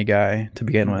generally a funny guy to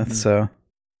begin with, so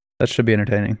that should be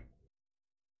entertaining.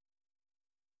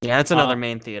 Yeah, it's another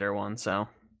main theater one, so.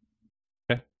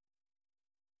 Okay.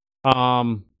 Do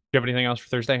you have anything else for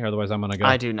Thursday? Otherwise, I'm gonna go.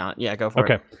 I do not. Yeah, go for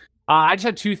it. Okay. I just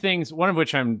had two things, one of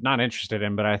which I'm not interested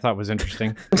in, but I thought was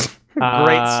interesting.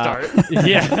 Great start.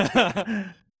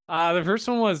 Yeah. The first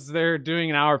one was they're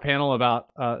doing an hour panel about,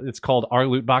 it's called Are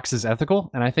Loot Boxes Ethical?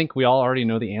 And I think we all already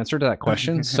know the answer to that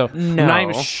question. So I'm not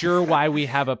even sure why we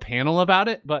have a panel about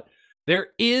it, but there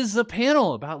is a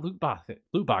panel about loot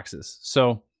boxes.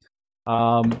 So,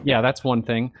 that's one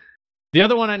thing. The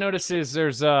other one I noticed is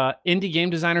there's indie game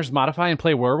designers modify and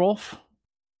play Werewolf.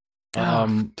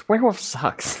 Werewolf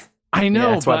sucks. I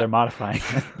know, that's why they're modifying.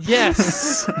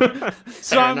 Yes.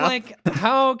 So I'm like,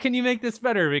 how can you make this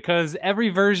better? Because every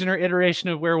version or iteration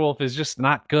of Werewolf is just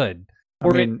not good.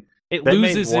 Or it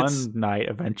loses its one night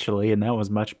eventually, and that was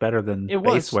much better than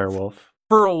base Werewolf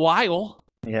for a while.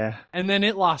 Yeah. And then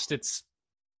it lost its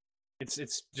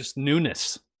just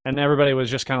newness. And everybody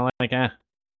was just kind of like, eh.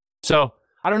 So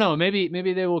I don't know. Maybe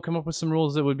they will come up with some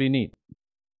rules that would be neat.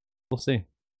 We'll see.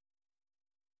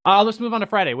 Let's move on to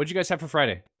Friday. What'd you guys have for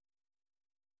Friday?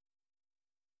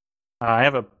 I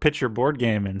have a pitch your board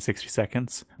game in 60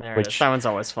 seconds. Which that one's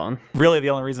always fun. Really,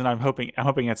 the only reason I'm hoping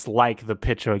it's like the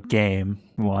pitch a game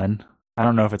one. I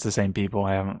don't know if it's the same people.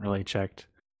 I haven't really checked.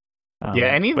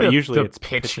 Any of the usually it's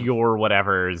pitch your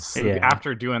whatevers. Yeah.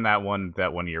 After doing that one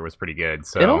year was pretty good.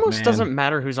 So it almost doesn't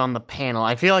matter who's on the panel.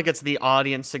 I feel like it's the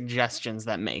audience suggestions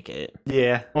that make it.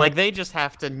 Yeah. They just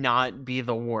have to not be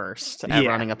the worst at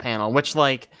running a panel. Which,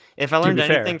 if I learned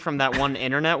anything from that one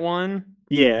internet one,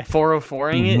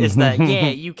 404ing it, is that,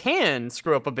 you can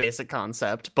screw up a basic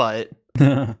concept, but...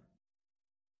 No,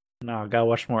 gotta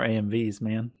watch more AMVs,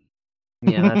 man.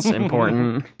 Yeah, that's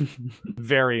important.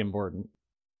 Very important.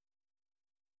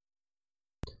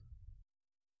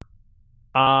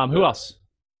 Who else?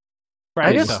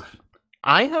 Friday stuff.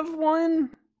 I have one.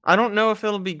 I don't know if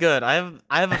it'll be good. I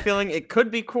have a feeling it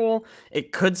could be cool.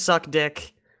 It could suck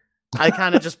dick. I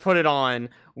kind of just put it on.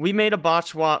 We made a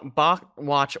botch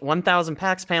watch 1,000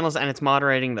 PAX panels, and it's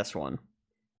moderating this one.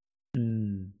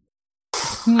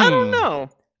 I don't know.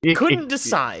 Couldn't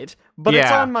decide, but it's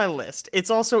on my list.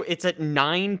 It's at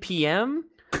 9 p.m.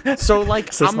 So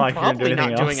I'm probably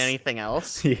not doing anything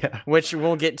else. Yeah. Which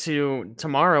we'll get to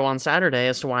tomorrow on Saturday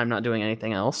as to why I'm not doing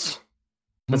anything else.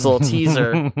 It's a little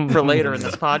teaser for later in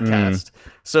this podcast.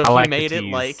 So if you made it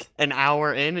an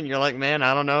hour in and you're like, man,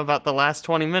 I don't know about the last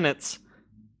 20 minutes,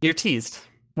 you're teased.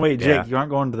 Wait, Jake, you aren't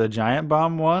going to the Giant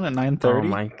Bomb one at 9:30? Oh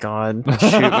my god.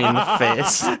 Shoot me in the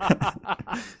face.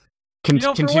 For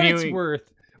what it's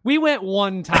worth, we went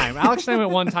one time. Alex and I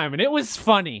went one time, and it was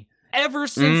funny. Ever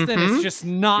since then, it's just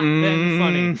not been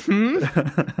funny.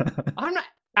 I'm not.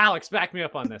 Alex, back me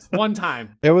up on this. One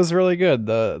time. It was really good.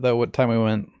 The what time we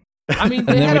went. I mean,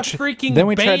 they had a freaking Then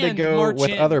we band tried to go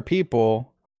with other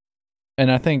people,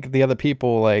 and I think the other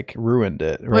people ruined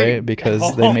it, right?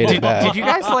 Because they made it bad. Did you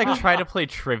guys try to play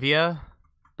trivia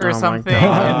or something?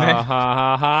 Weren't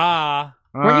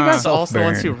you guys also the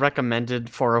ones who recommended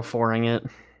 404ing it?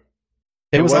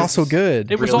 It was also good.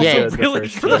 It was also really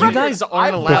good. You guys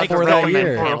aren't allowed to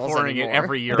recommend 404ing it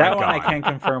every year. That one I can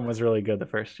confirm was really good the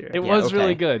first year. It was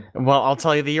really good. Well, I'll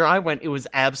tell you, the year I went, it was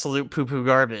absolute poo-poo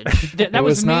garbage. That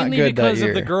was not mainly good because that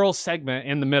of the year. girls segment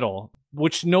in the middle,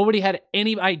 which nobody had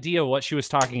any idea what she was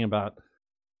talking about.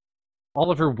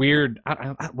 All of her weird,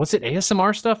 was it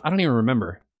ASMR stuff? I don't even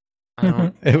remember. I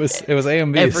don't. It was A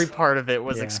and B. Every part of it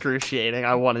was excruciating.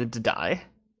 I wanted to die.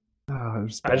 Oh,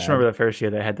 I just remember the first year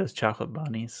they had those chocolate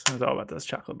bunnies. It was all about those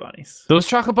chocolate bunnies. those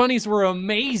chocolate bunnies were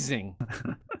amazing.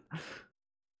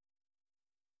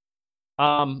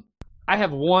 I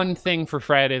have one thing for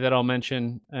Friday that I'll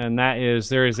mention, and that is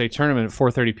there is a tournament at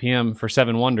 4:30 p.m. for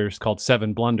 7 Wonders called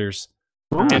 7 Blunders.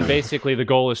 Ooh. And basically the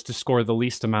goal is to score the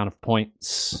least amount of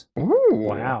points. Ooh.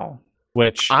 Wow.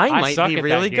 Which I might suck be at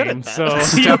really that good game, at that. So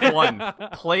Step 1,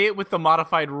 play it with the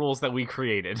modified rules that we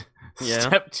created. Yeah.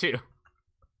 Step 2.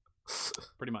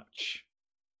 pretty much.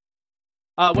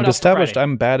 I've What else for established Friday?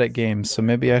 I'm bad at games, so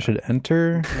maybe I should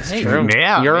enter. Hey, true.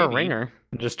 Yeah, You're maybe. a ringer.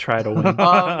 Just try to win.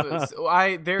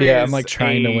 So there Yeah, is I'm like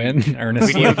trying to a win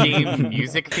earnestly. video game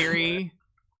music theory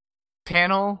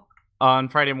panel on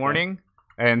Friday morning,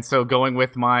 and so going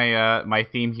with my my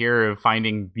theme here of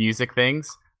finding music things,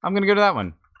 I'm gonna go to that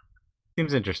one.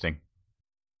 Seems interesting.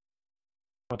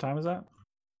 What time is that?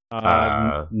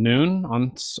 Noon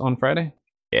on Friday.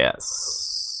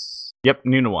 Yes. Yep,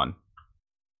 noon to 1.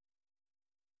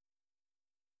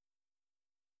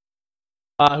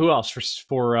 Who else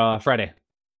for Friday?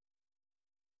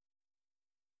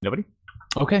 Nobody?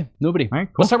 Okay, nobody. All right,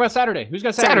 cool. Let's talk about Saturday. Who's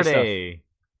got Saturday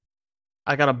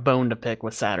I got a bone to pick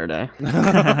with Saturday.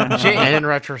 stuff? And in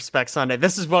retrospect, Sunday.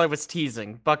 This is what I was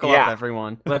teasing. Buckle up, Yeah.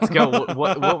 everyone. Let's go.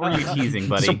 What were you teasing,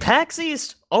 buddy? So PAX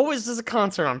East always does a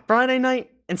concert on Friday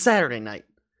night and Saturday night.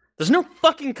 There's no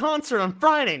fucking concert on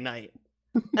Friday night.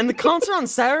 And the concert on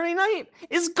Saturday night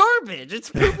is garbage. It's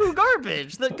poo-poo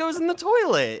garbage that goes in the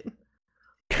toilet.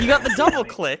 You got the double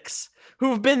clicks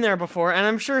who have been there before, and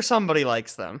I'm sure somebody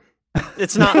likes them.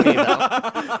 It's not me,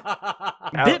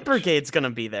 though. Bit Brigade's gonna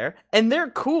be there, and they're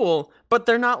cool, but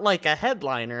they're not like a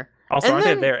headliner. Also, And aren't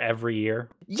then- they there every year?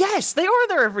 Yes, they are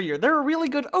there every year. They're a really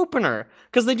good opener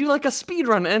because they do like a speed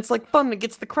run, and it's like fun. It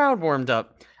gets the crowd warmed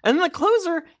up. And then the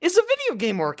closer is a video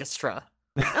game orchestra.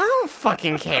 I don't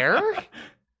fucking care.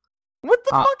 What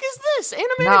the fuck is this?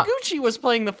 nah. Anamanaguchi was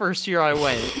playing the first year I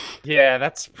went. Yeah,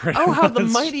 that's pretty. Oh, how the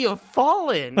much- mighty have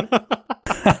fallen.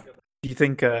 Do you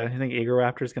think Eagle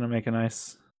Raptor's gonna make a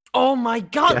nice? Oh my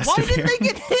god, Yes, why didn't here. they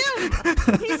get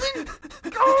him? He's in.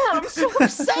 God, I'm so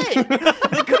upset.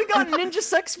 They could have gotten Ninja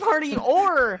Sex Party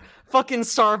or fucking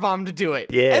Starbomb to do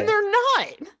it. Yeah. And they're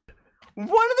not.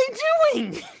 What are they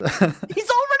doing? He's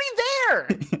already there.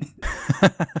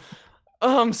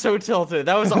 Oh, I'm so tilted.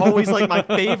 That was always like my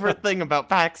favorite thing about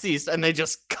PAX East, and they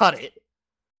just cut it.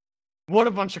 What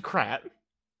a bunch of crap.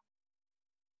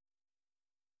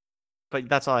 But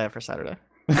that's all I have for Saturday.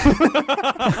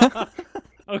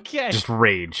 Okay, Just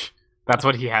rage. That's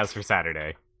what he has for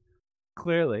Saturday.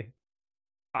 clearly.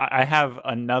 I have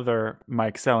another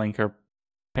Mike Selinker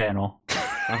panel.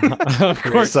 Of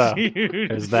course, So, you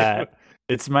There's do. that.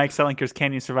 It's Mike Selinker's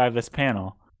Can You Survive This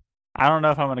panel. I don't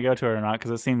know if I'm going to go to it or not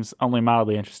because it seems only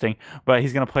mildly interesting. But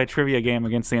he's going to play a trivia game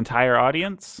against the entire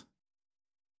audience.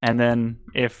 And then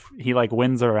if he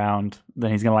wins a round,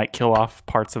 then he's going to kill off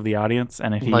parts of the audience.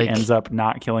 And if he ends up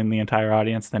not killing the entire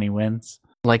audience, then he wins.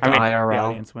 Like I mean, the IRL.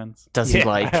 audience wins. Does he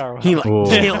IRL. He Ooh. kills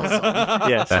them.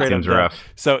 Yeah, That straight seems up rough.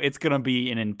 death. So it's going to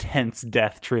be an intense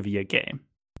death trivia game.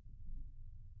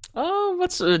 Oh,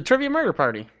 what's a trivia murder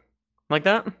party? Like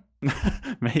that?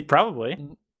 Probably.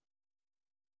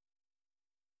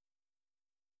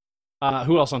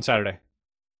 Who else on Saturday?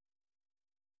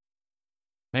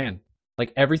 Man,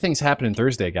 everything's happening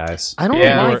Thursday, guys. I don't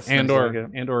Yeah. like and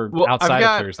or Well, outside I've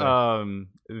got, of Thursday.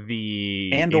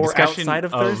 The And a or discussion outside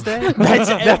of Thursday? That's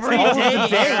every all day.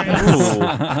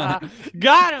 the days.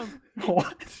 Got him.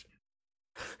 What?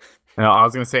 No, I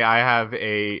was gonna say I have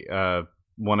a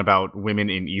one about women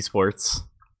in esports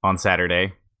on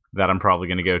Saturday that I'm probably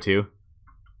gonna go to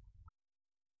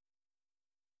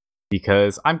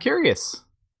because I'm curious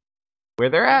where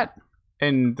they're at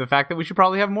and the fact that we should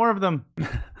probably have more of them.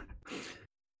 It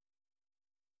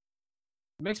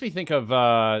makes me think of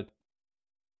that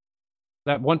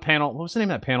one panel. What was the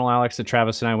name of that panel, Alex, that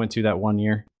Travis and I went to that one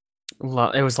year?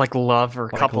 It was like love or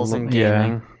couples in yeah.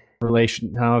 gaming.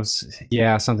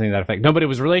 Something to that effect. No, but it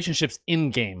was relationships in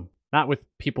game, not with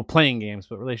people playing games,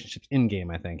 but relationships in game.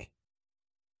 I think.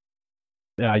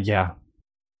 Yeah.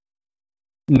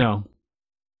 No.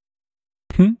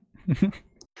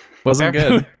 Wasn't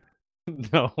good.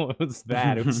 No, it was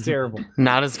bad. It was terrible.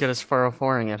 Not as good as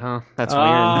 404ing it, huh? That's weird.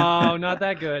 Oh, not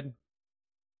that good.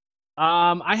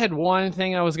 I had one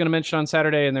thing I was going to mention on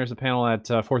Saturday, and there's a panel at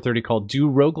 4:30 called "Do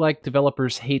Roguelike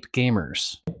Developers Hate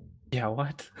Gamers?" Yeah,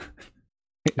 what?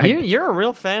 You're a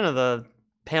real fan of the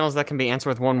panels that can be answered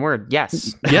with one word.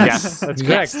 Yes. Yes, that's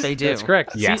correct. Yes, they do. That's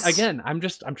correct. Yes. See, again, I'm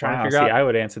trying to Wow, figure see, out. I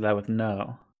would answer that with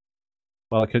no.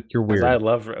 Well, you're weird. I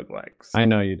love roguelikes. I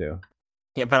know you do.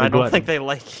 Yeah, but I don't think they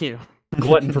like you.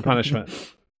 Glutton for punishment.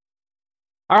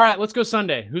 All right, let's go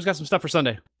Sunday. Who's got some stuff for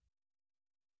Sunday?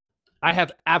 I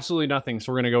have absolutely nothing,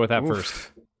 so we're going to go with that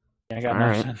first. Yeah, I got All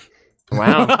nothing.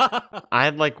 Wow. I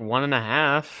had like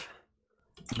 1.5.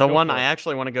 The Go one for I it.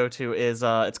 actually want to go to is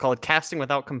it's called Casting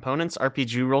Without Components,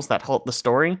 RPG Rules That Halt the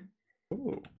Story.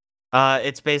 Ooh.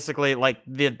 It's basically like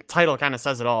the title kind of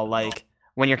says it all. Like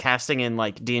when you're casting in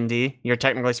like D&D, you're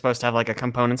technically supposed to have like a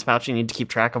components pouch. You need to keep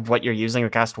track of what you're using to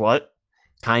cast what,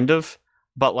 kind of.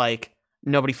 But like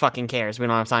nobody fucking cares. We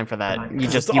don't have time for that.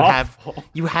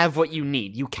 You have what you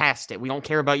need. You cast it. We don't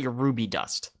care about your ruby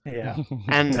dust. Yeah.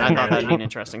 And I thought that'd be an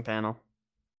interesting panel.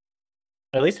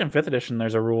 At least in 5th edition,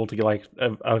 there's a rule to like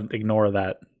ignore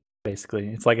that. Basically,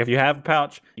 it's like if you have a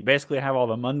pouch, you basically have all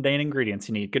the mundane ingredients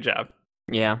you need. Good job.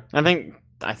 Yeah, I think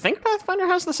Pathfinder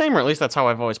has the same, or at least that's how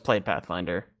I've always played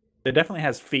Pathfinder. It definitely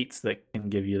has feats that can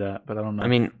give you that, but I don't know. I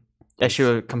mean, issue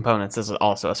of components is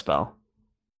also a spell.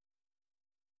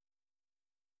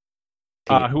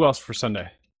 Who else for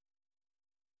Sunday?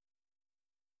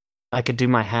 I could do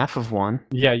my half of one.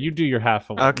 Yeah, you do your half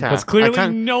of one. Okay. Because clearly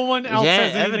no one else Yeah,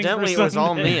 has anything evidently for it was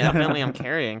all Sunday. me. Evidently I'm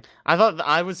carrying.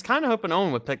 I was kind of hoping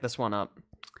Owen would pick this one up.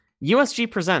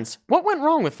 USG presents What Went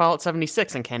Wrong with Fallout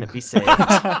 76 and Can It Be Saved?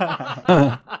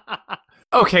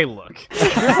 Okay, look.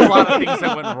 There's a lot of things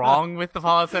that went wrong with the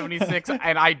Fallout 76,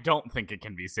 and I don't think it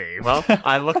can be saved. Well,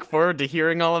 I look forward to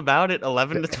hearing all about it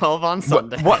 11 to 12 on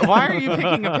Sunday. Why are you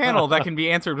picking a panel that can be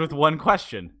answered with one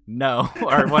question? No.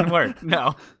 Or one word?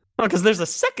 No. Well, because there's a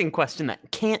second question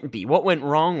that can't be. What went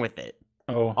wrong with it?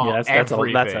 oh yeah, that's a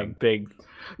everything. big.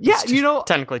 Yeah, It's you know,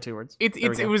 technically 2 words. It There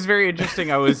we go. was very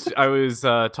interesting. I was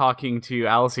talking to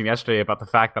Allison yesterday about the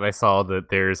fact that I saw that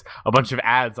there's a bunch of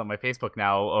ads on my Facebook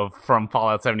now from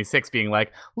Fallout 76 being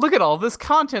like, look at all this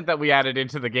content that we added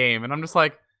into the game, and I'm just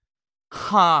like,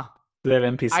 huh. They have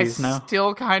NPCs I now.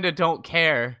 still kind of don't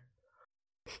care.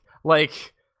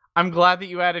 Like, I'm glad that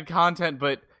you added content,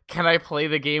 but can I play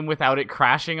the game without it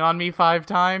crashing on me 5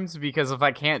 times? Because if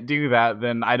I can't do that,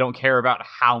 then I don't care about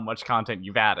how much content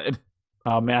you've added.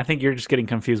 Oh man, I think you're just getting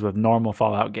confused with normal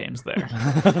Fallout games there.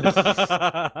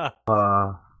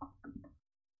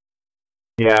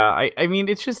 Yeah, I mean,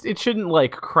 it shouldn't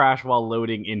like crash while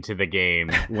loading into the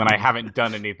game when I haven't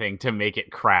done anything to make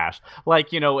it crash.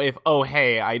 Like, you know, if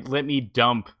let me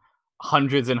dump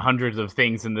hundreds and hundreds of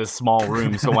things in this small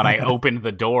room, so when I open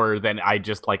the door, then I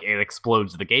just like it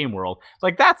explodes the game world.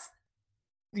 Like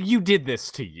you did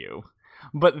this to you.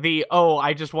 But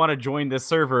I just want to join this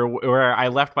server where I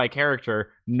left my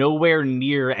character nowhere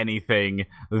near anything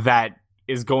that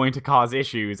is going to cause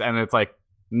issues, and it's like,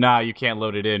 nah, you can't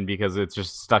load it in because it's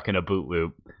just stuck in a boot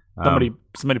loop.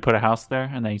 Somebody put a house there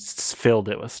and they filled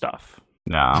it with stuff,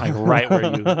 Nah. like right where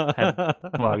you had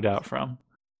logged out from.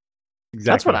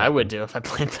 That's what I would do if I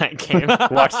played that game.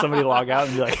 Watch somebody log out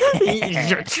and be like,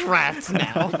 You're trapped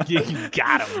now. "You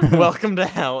got him." Welcome to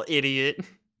hell, idiot.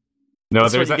 No,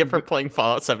 That's what you get for playing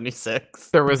Fallout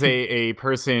 76. There was a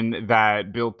person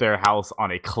that built their house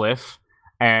on a cliff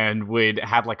and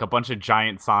had like a bunch of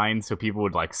giant signs so people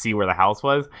would like see where the house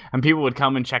was, and people would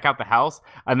come and check out the house,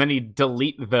 and then he'd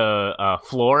delete the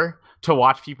floor to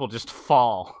watch people just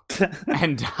fall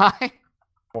and die.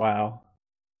 Wow.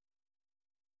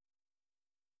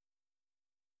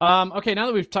 Okay, now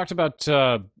that we've talked about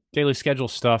daily schedule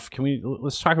stuff,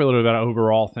 let's talk a little bit about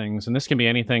overall things, and this can be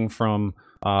anything from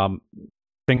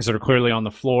things that are clearly on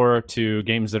the floor to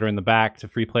games that are in the back to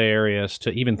free play areas to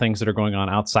even things that are going on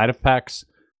outside of PAX.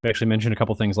 We actually mentioned a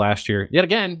couple things last year. Yet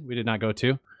again, we did not go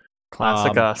to.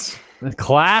 Classic us.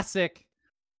 Classic.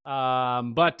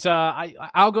 But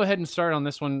I'll go ahead and start on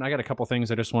this one. I got a couple things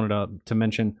I just wanted to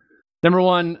mention. Number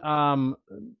one,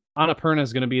 Annapurna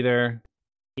is going to be there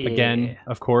again,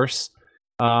 of course,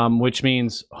 which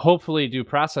means hopefully Due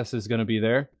Process is going to be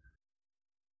there.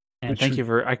 And thank you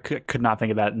for. I could not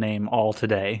think of that name all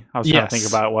today. I was trying to think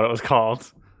about what it was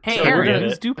called. Hey, So Aaron,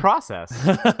 who's Due Process?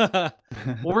 Well,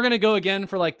 we're gonna go again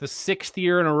for like the 6th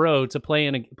year in a row to play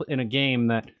in a game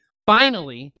that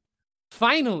finally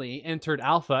entered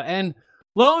alpha, and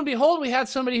lo and behold, we had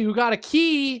somebody who got a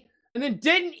key and then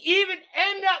didn't even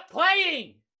end up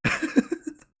playing.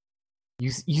 You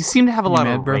seem to have a lot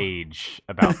mad, of bro? rage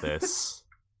about this.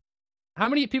 How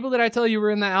many people did I tell you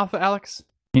were in that alpha, Alex?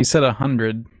 You said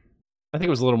 100. I think it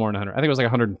was a little more than 100. I think it was like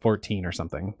 114 or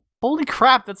something. Holy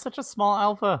crap, that's such a small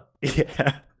alpha.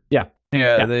 Yeah. Yeah,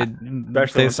 Especially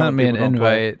they when some sent me an people don't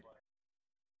play. invite.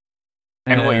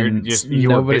 And what, you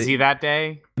were busy that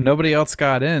day? Nobody else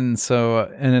got in,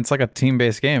 and it's like a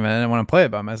team-based game, and I didn't want to play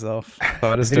it by myself,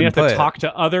 so I just You didn't have play to it. talk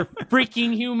to other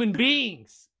freaking human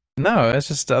beings. No, it's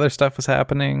just other stuff was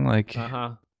happening. Like,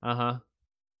 Uh huh.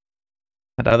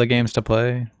 had other games to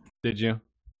play. Did you?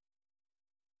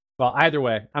 Well, either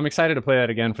way, I'm excited to play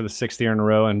that again for the 6th year in a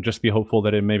row, and just be hopeful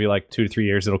that in maybe like 2 to 3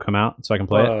 years it'll come out so I can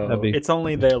play it. That'd be... It's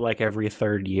only there like every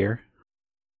 3rd year.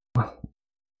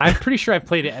 I'm pretty sure I've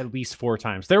played it at least 4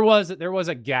 times. There was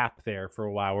a gap there for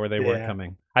a while where they weren't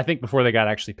coming. I think before they got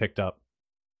actually picked up.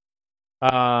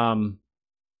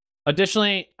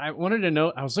 Additionally, I wanted to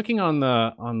note I was looking on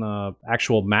the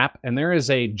actual map, and there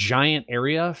is a giant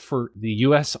area for the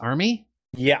U.S. Army.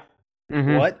 Yeah.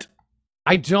 Mhm. What?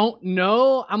 I don't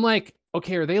know. I'm like,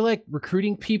 okay, are they like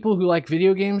recruiting people who like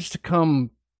video games to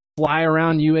come fly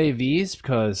around UAVs?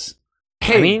 Because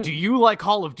Hey, do you like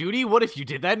Call of Duty? What if you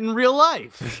did that in real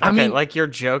life? I mean, like you're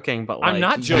joking, but like, I'm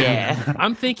not joking. Yeah.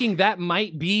 I'm thinking that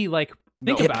might be like,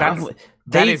 think about it.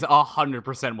 That is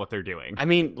 100% what they're doing. I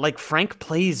mean, like Frank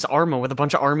plays Arma with a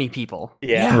bunch of army people.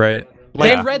 Yeah. Right.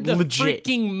 They Like, read the legit.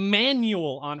 freaking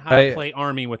manual on how to play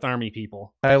Army with Army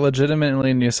people. I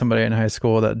legitimately knew somebody in high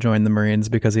school that joined the Marines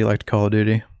because he liked Call of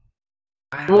Duty.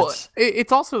 Well,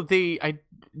 it's also I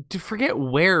forget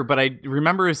where, but I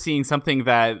remember seeing something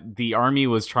that the Army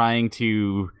was trying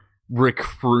to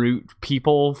recruit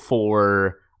people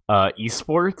for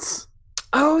esports.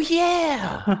 Oh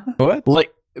yeah. What?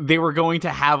 Like they were going to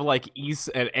have like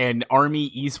an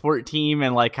Army esport team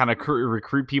and like kind of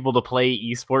recruit people to play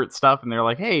esport stuff, and they're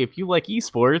like, hey, if you like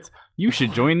esports, you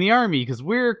should join the Army because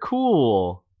we're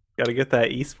cool. Gotta get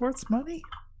that esports money?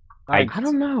 I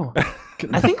don't know.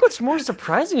 I think what's more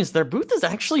surprising is their booth is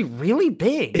actually really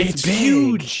big. It's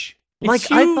huge.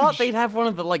 Like I thought they'd have one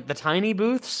of the tiny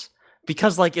booths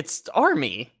because like it's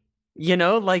Army, you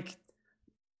know, like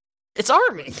it's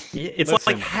Army. It's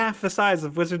like half the size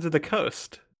of Wizards of the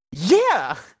Coast.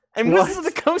 Yeah, and Wizards of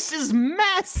the Coast is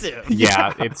massive.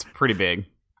 Yeah, it's pretty big.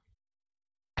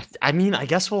 I mean, I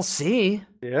guess we'll see.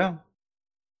 Yeah.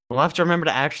 We'll have to remember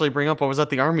to actually bring up what was at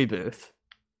the Army booth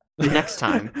next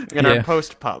time in our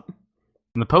post pub.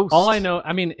 In the post. All I know,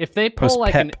 I mean, if they pull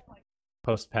like an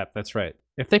Post-PEP. that's right.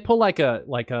 If they pull like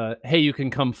a hey, you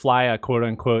can come fly a quote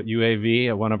unquote UAV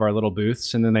at one of our little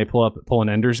booths, and then they pull an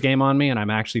Ender's Game on me, and I'm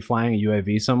actually flying a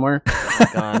UAV somewhere.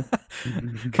 God.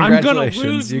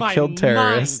 Congratulations, you killed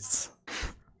terrorists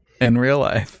in real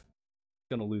life.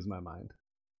 Gonna lose my mind.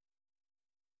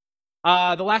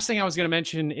 The last thing I was gonna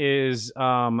mention is,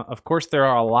 of course, there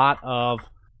are a lot of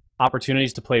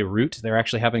opportunities to play Root. They're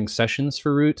actually having sessions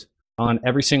for Root on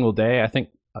every single day. I think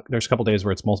there's a couple days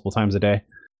where it's multiple times a day.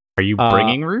 Are you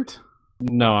bringing Root?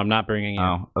 No, I'm not bringing it.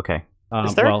 Oh, okay.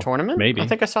 Is there a tournament? Maybe. I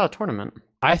think I saw a tournament.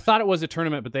 I thought it was a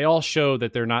tournament, but they all show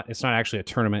that they're not. It's not actually a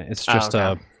tournament. It's just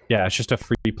it's just a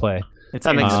free play. It's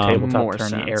that in makes the tabletop more tourney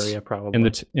sense. area, probably.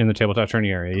 In the tabletop tourney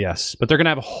area, yes. But they're gonna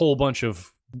have a whole bunch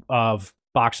of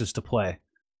boxes to play.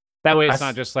 That way, it's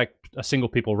not just like a single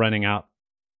people renting out,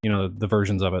 the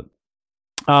versions of it.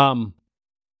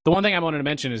 The one thing I wanted to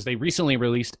mention is they recently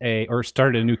released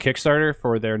started a new Kickstarter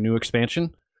for their new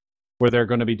expansion, where they're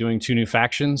going to be doing 2 new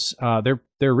factions. Their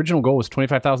original goal was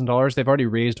 $25,000. They've already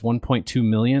raised $1.2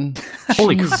 million.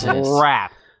 Holy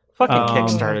crap! Fucking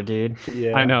Kickstarter, dude.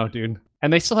 Yeah. I know, dude.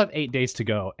 And they still have 8 days to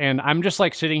go. And I'm just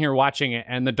like sitting here watching it,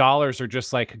 and the dollars are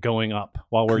just like going up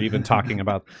while we're even talking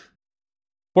about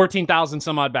 14,000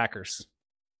 some odd backers.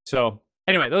 So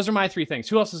anyway, those are my 3 things.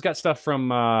 Who else has got stuff from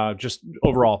just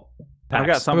overall? I've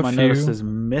got something I noticed is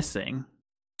missing.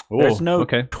 There's no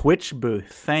Twitch booth.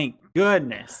 Thank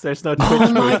goodness. There's no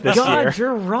Twitch booth this year.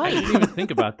 You're right. I didn't even think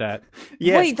about that.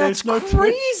 Yes, wait, that's no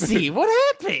crazy. What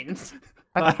happened?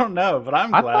 I don't know, but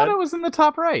I'm I glad. thought it was in the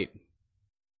top right.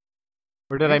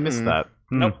 Or did I miss that?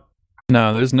 Nope.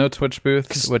 No, there's no Twitch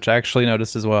booth, which I actually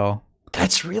noticed as well.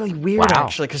 That's really weird,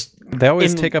 actually, because they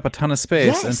always take up a ton of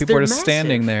space, and people are just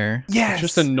standing there. Yes. It's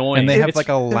just annoying. And they have like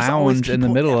a lounge in the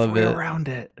middle of it. Around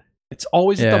it. It's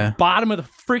always at the bottom of the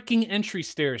freaking entry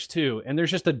stairs, too. And there's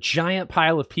just a giant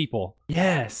pile of people.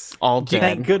 Yes. all dead.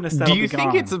 Thank goodness that'll Do you be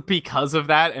think gone. it's because of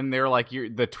that, and they're like,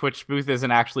 the Twitch booth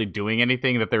isn't actually doing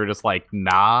anything, that they're just like,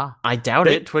 nah? I doubt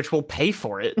it. Twitch will pay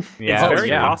for it. Yeah, It's very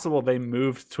possible they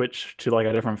moved Twitch to like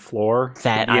a different floor.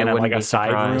 That to be I in wouldn't like be a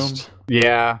side room. surprised.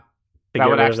 Yeah. To That get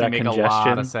would rid of actually that make congestion. a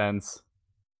lot of sense.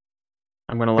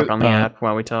 I'm gonna look on the app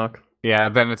while we talk. Yeah,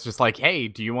 then it's just like, hey,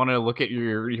 do you want to look at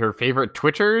your favorite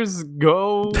Twitchers?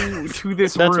 Go to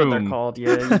this That's room. what they're called.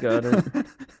 Yeah, you got it.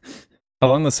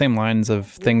 Along the same lines of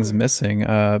things missing,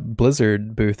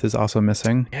 Blizzard booth is also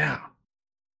missing. Yeah.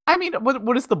 I mean,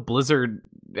 what is the Blizzard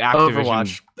Activision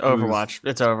Overwatch. booth? Overwatch.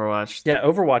 It's Overwatch. Yeah,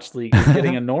 Overwatch League is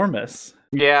getting enormous.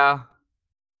 Yeah.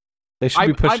 They should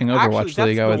be pushing Overwatch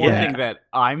League, I would That's the one think. thing that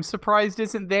I'm surprised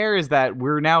isn't there is that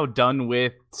we're now done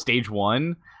with Stage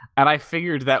 1. And I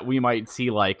figured that we might see,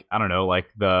 like, I don't know, like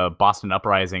the Boston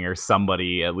Uprising or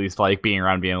somebody at least, like, being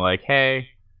around being like, hey,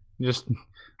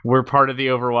 we're part of the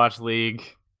Overwatch League.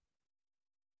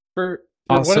 For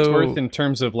what it's worth in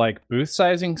terms of like booth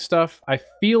sizing stuff, I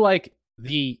feel like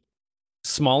the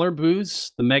smaller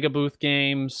booths, the mega booth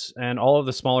games, and all of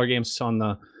the smaller games on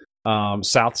the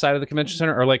south side of the convention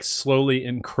center are like slowly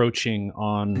encroaching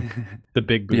on the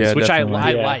big booths, which I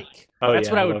like. That's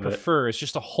what I would prefer. It's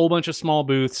just a whole bunch of small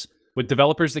booths with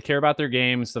developers that care about their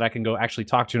games that I can go actually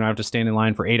talk to, and I have to stand in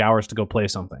line for 8 hours to go play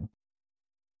something.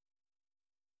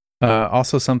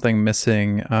 Also, something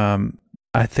missing.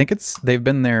 I think they've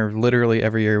been there literally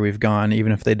every year we've gone,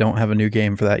 even if they don't have a new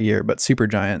game for that year. But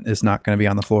Supergiant is not going to be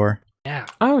on the floor. Yeah.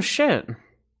 Oh shit.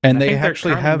 And they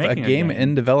actually have a game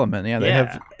in development. Yeah, they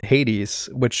have Hades,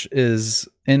 which is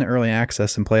in early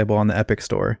access and playable on the Epic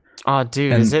Store. Oh,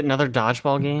 dude, is it another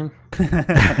dodgeball game?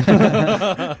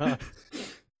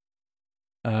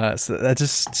 So that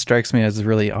just strikes me as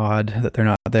really odd that they're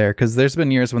not there, because there's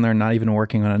been years when they're not even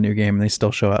working on a new game and they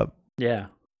still show up. Yeah.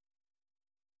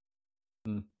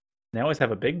 They always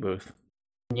have a big booth.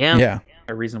 Yeah.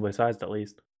 A reasonably sized, at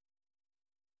least.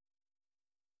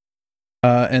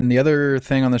 And the other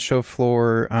thing on the show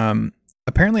floor,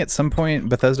 apparently at some point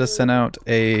Bethesda sent out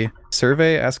a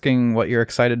survey asking what you're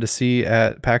excited to see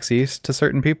at PAX East to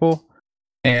certain people,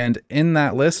 and in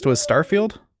that list was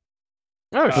Starfield.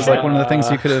 Oh, which is like one of the things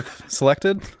you could have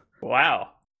selected. Wow.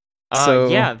 So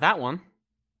yeah, that one.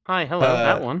 Hi, hello,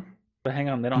 that one. But hang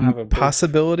on, they don't have a booth.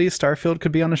 Possibility Starfield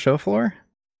could be on the show floor?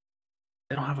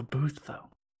 They don't have a booth, though.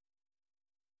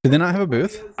 Do they not have a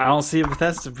booth? I don't see a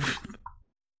Bethesda booth.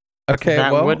 Okay,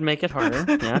 that well, would make it harder.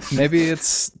 Yes. Maybe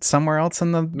it's somewhere else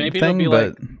in the maybe thing, it'll be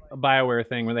but like a BioWare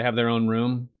thing where they have their own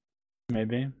room.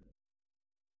 Maybe.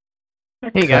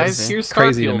 Hey guys, here's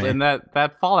crazy Starfield in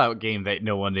that Fallout game that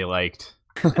no one liked.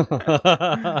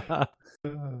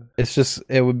 It's just,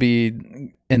 it would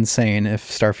be insane if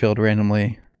Starfield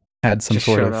randomly had some Just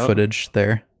sort showed of up. footage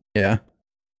there. Yeah.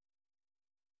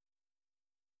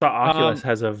 So Oculus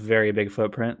has a very big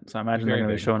footprint, so I imagine they're Very going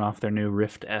to be big. showing off their new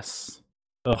Rift S.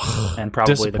 Ugh, And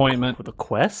probably disappointment. the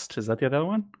Quest? Is that the other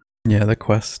one? Yeah, the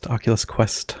Quest, Oculus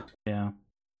Quest. Yeah.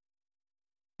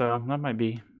 So that might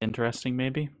be interesting,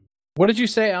 maybe. What did you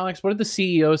say, Alex? What did the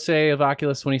CEO say of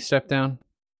Oculus when he stepped down?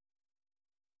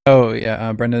 Oh,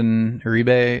 yeah, Brendan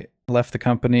Uribe left the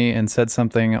company and said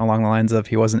something along the lines of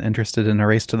he wasn't interested in a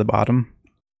race to the bottom.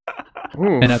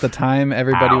 And at the time,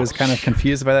 everybody was kind of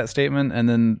confused by that statement, and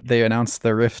then they announced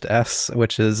the Rift S,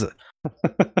 which is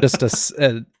just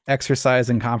a exercise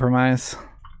in compromise.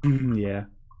 Yeah.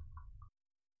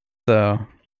 So,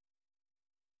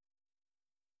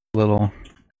 a little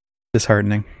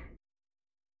disheartening.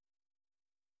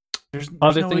 There's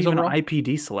Other no things even overall?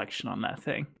 IPD selection on that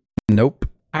thing. Nope.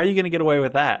 How are you going to get away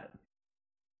with that?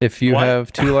 If you What?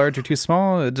 have too large or too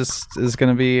small, it just is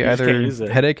going to be You just can't either use it.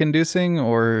 headache-inducing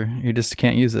or you just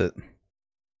can't use it.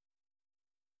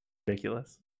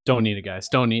 Ridiculous. Don't need it, guys.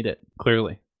 Don't need it.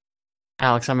 Clearly.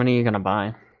 Alex, how many are you gonna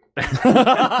buy? I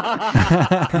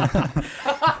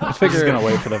I'm just figure going to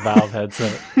wait for the Valve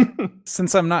headset.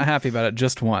 since I'm not happy about it,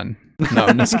 just one. No,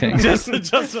 I'm just kidding.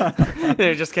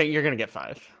 They're just kidding. You're gonna get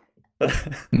 5.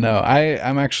 No, I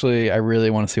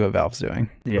really want to see what Valve's doing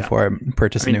before I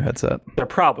purchase a new headset. They're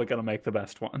probably going to make the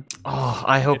best one. Oh,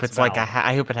 I hope it's like Valve.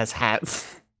 I hope it has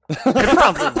hats. It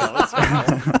probably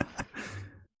will.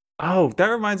 Oh, that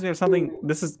reminds me of something.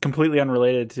 This is completely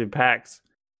unrelated to PAX,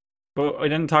 but we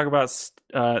didn't talk about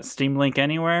Steam Link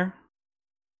Anywhere.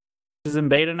 Which is in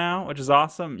beta now, which is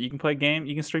awesome. You can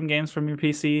you can stream games from your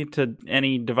PC to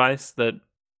any device that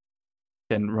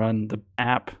can run the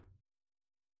app,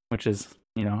 which is,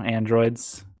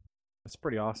 Androids That's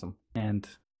pretty awesome. and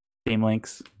Steam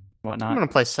Links, I'm whatnot. gonna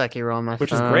play Sekiro on my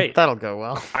Which is phone. great. That'll go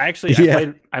well. I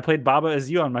played Baba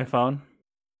Is You on my phone.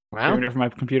 Wow. Streamed it from my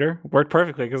computer. Worked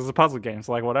perfectly because it's a puzzle game,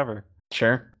 so like whatever.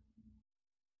 Sure.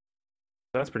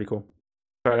 That's pretty cool.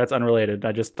 Sorry, that's unrelated.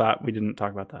 I just thought we didn't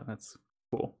talk about that. That's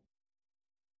cool.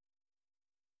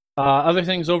 Other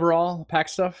things overall,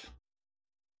 PAX stuff?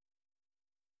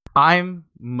 I'm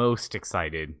most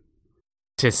excited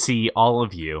to see all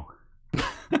of you.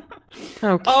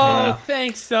 Okay. Oh,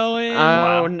 thanks, Owen.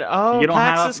 Oh no! You don't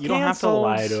PAX have- is you don't have to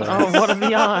lie to canceled. us. Oh, what are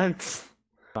the odds?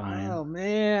 Fine. Oh,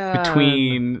 man.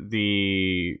 Between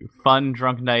the fun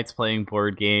drunk nights playing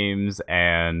board games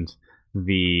and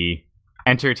the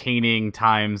entertaining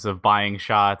times of buying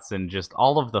shots and just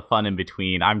all of the fun in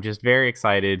between, I'm just very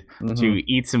excited to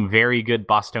eat some very good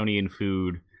Bostonian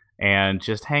food and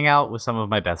just hang out with some of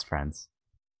my best friends.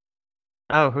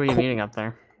 Oh, who are you meeting up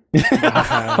there?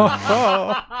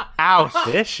 Ouch.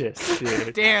 Vicious,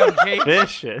 dude. Damn, Jake.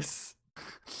 Vicious.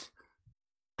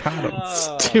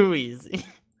 It's too easy.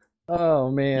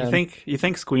 Oh man. You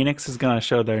think Squeenix is gonna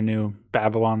show their new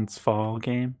Babylon's Fall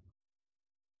game?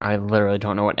 I literally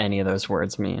don't know what any of those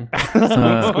words mean.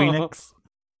 Squeenix.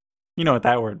 You know what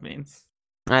that word means.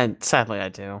 Sadly, I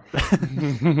do.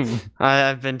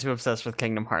 I've been too obsessed with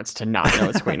Kingdom Hearts to not know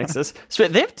what Squeenix is. So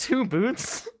they have 2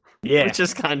 boots, Yeah. which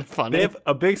is kind of funny. They have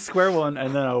a big square one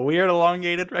and then a weird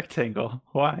elongated rectangle.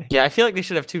 Why? Yeah, I feel like they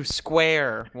should have 2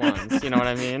 square ones. You know what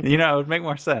I mean? You know, it would make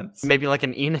more sense. Maybe like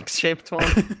an Enix-shaped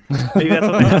one. Maybe that's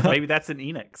what they have. Maybe that's an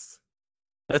Enix.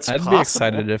 That's I'd possible. be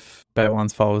excited if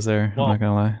Babylon's Fall was there. Well, I'm not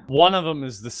gonna lie. One of them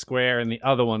is the square, and the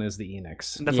other one is the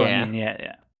Enix. That's what I Yeah. mean.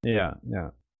 Yeah. Yeah.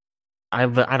 I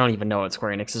don't even know what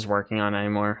Square Enix is working on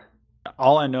anymore.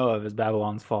 All I know of is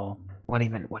Babylon's Fall. What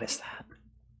is that?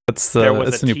 That's There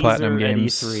was that's a the new Platinum teaser at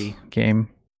Games E3. game.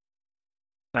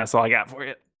 That's all I got for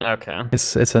you. Okay.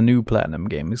 It's a new Platinum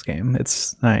Games game.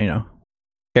 It's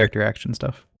character action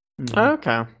stuff.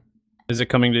 Okay. Is it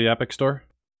coming to the Epic Store?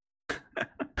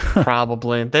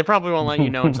 Probably. They probably won't let you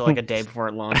know until like a day before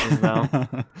it launches, though.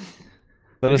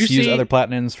 Let Did us you use see- other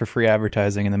Platinums for free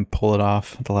advertising and then pull it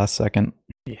off at the last second.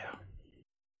 Yeah.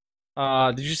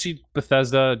 Did you see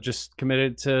Bethesda just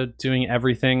committed to doing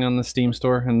everything on the Steam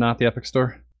store and not the Epic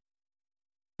Store?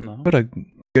 No. What a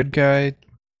good guy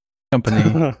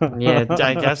company. Yeah,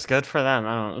 I guess good for them.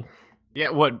 I don't. Yeah,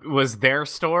 what was their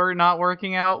store not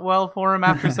working out well for him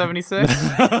after 76?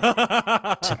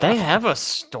 Did they have a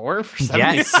store for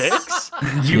 76?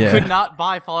 You Yeah. could not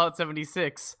buy Fallout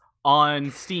 76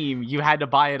 on Steam. You had to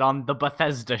buy it on the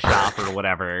Bethesda shop or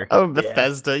whatever. Oh,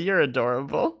 Bethesda, you're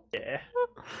adorable. Yeah.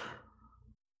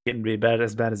 Getting to be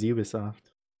as bad as Ubisoft.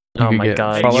 You Oh could my get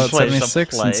god, you Fallout played the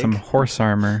 76 and some plague. horse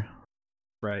armor.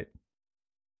 Right.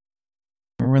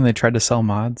 Remember when they tried to sell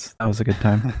mods? That was a good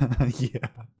time. Yeah.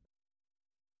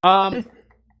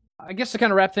 I guess to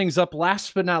kind of wrap things up,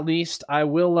 last but not least, I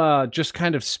will just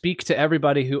kind of speak to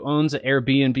everybody who owns an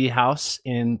Airbnb house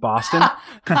in Boston.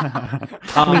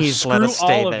 Please let screw us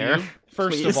stay all of there. you,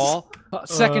 first Please. of all.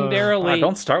 Secondarily,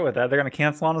 Don't start with that. They're going to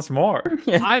cancel on us more.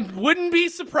 I wouldn't be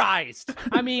surprised.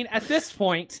 I mean, at this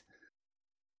point,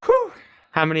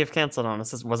 How many have canceled on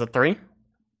us? Was it 3?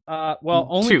 well,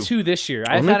 only 2 this year.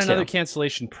 I've Only had another 2.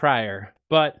 cancellation prior,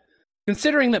 but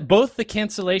considering that both the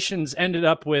cancellations ended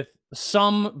up with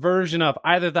some version of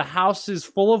either the house is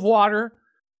full of water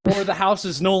or the house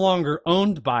is no longer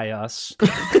owned by us.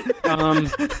 And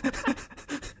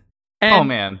Oh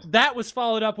man. that was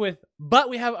followed up with, but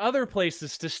we have other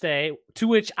places to stay, to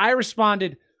which I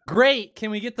responded, great, can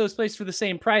we get those places for the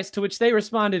same price? To which they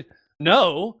responded,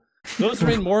 no, those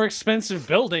are in more expensive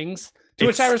buildings. To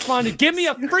which I responded, give me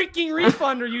a freaking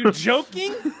refund, are you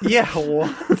joking? Yeah,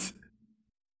 what?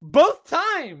 Both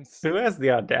times. Who has the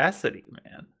audacity,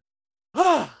 man?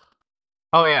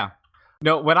 Oh yeah.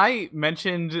 No, when I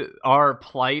mentioned our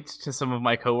plight to some of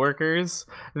my coworkers,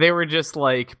 they were just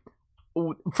like,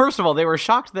 first of all, they were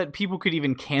shocked that people could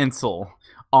even cancel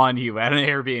on you at an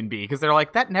Airbnb because they're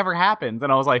like, that never happens.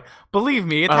 And I was like, believe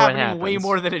me, it's Oh, it happening way happens.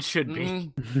 more than it should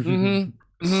be.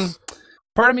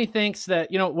 Part of me thinks that,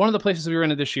 one of the places we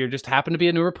rented this year just happened to be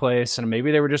a newer place, and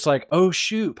maybe they were just like, oh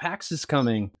shoot, PAX is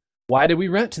coming. Why did we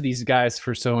rent to these guys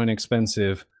for so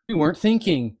inexpensive? We weren't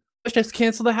thinking. Let's just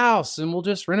cancel the house and we'll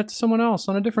just rent it to someone else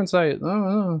on a different site. Oh.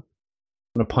 I'm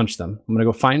going to punch them. I'm going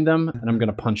to go find them and I'm going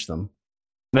to punch them. And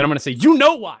then I'm going to say, you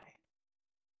know why?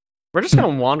 We're just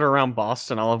gonna wander around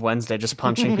Boston all of Wednesday, just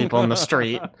punching people in the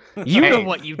street. You know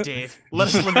what you did. Let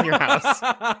us live in your house.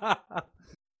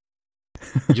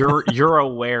 You're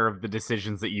aware of the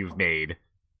decisions that you've made.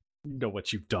 You know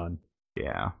what you've done.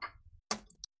 Yeah.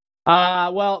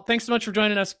 Well, thanks so much for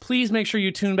joining us. Please make sure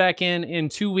you tune back in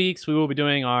 2 weeks. We will be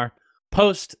doing our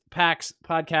post-PAX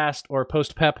podcast, or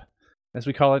post-PEP, as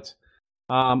we call it.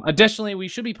 Additionally, we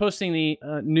should be posting the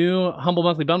new Humble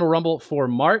Monthly Bundle Rumble for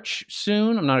March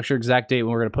soon. I'm not sure exact date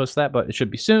when we're going to post that, but it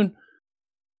should be soon.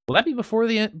 Will that be before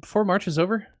March is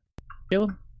over,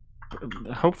 Caleb?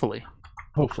 Hopefully.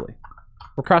 Hopefully.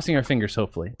 We're crossing our fingers,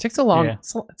 hopefully. It takes a long... Yeah.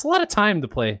 It's a lot of time to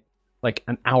play, like,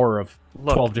 an hour of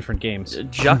Look, 12 different games.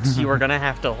 Jux, you are gonna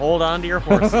have to hold on to your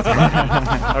horses.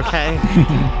 Okay?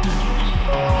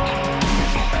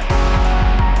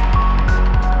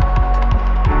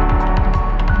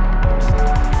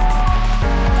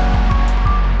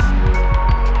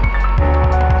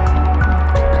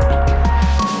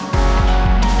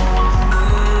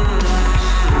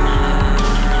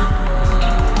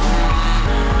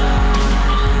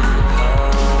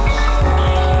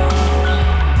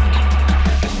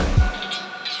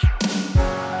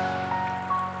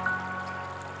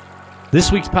 This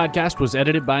week's podcast was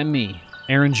edited by me,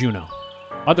 Aaron Juno.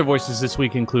 Other voices this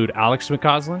week include Alex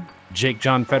McCausland, Jake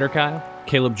John Federkyle,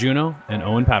 Caleb Juno, and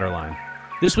Owen Powderline.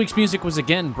 This week's music was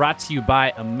again brought to you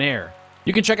by Amer.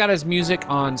 You can check out his music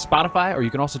on Spotify, or you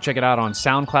can also check it out on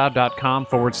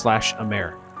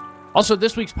soundcloud.com/Amer. Also,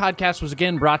 this week's podcast was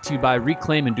again brought to you by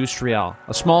Reclaim Industrial,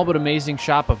 a small but amazing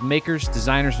shop of makers,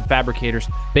 designers, and fabricators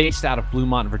based out of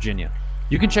Bluemont, Virginia.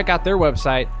 You can check out their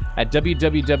website at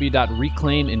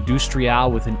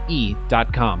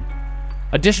www.reclaimindustrial.com.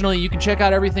 Additionally, you can check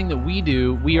out everything that we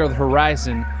do, We Are the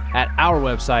Horizon, at our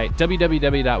website,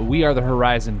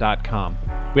 www.wearethehorizon.com.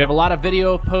 We have a lot of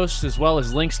video posts as well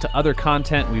as links to other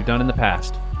content we've done in the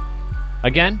past.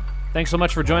 Again, thanks so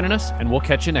much for joining us, and we'll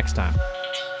catch you next time.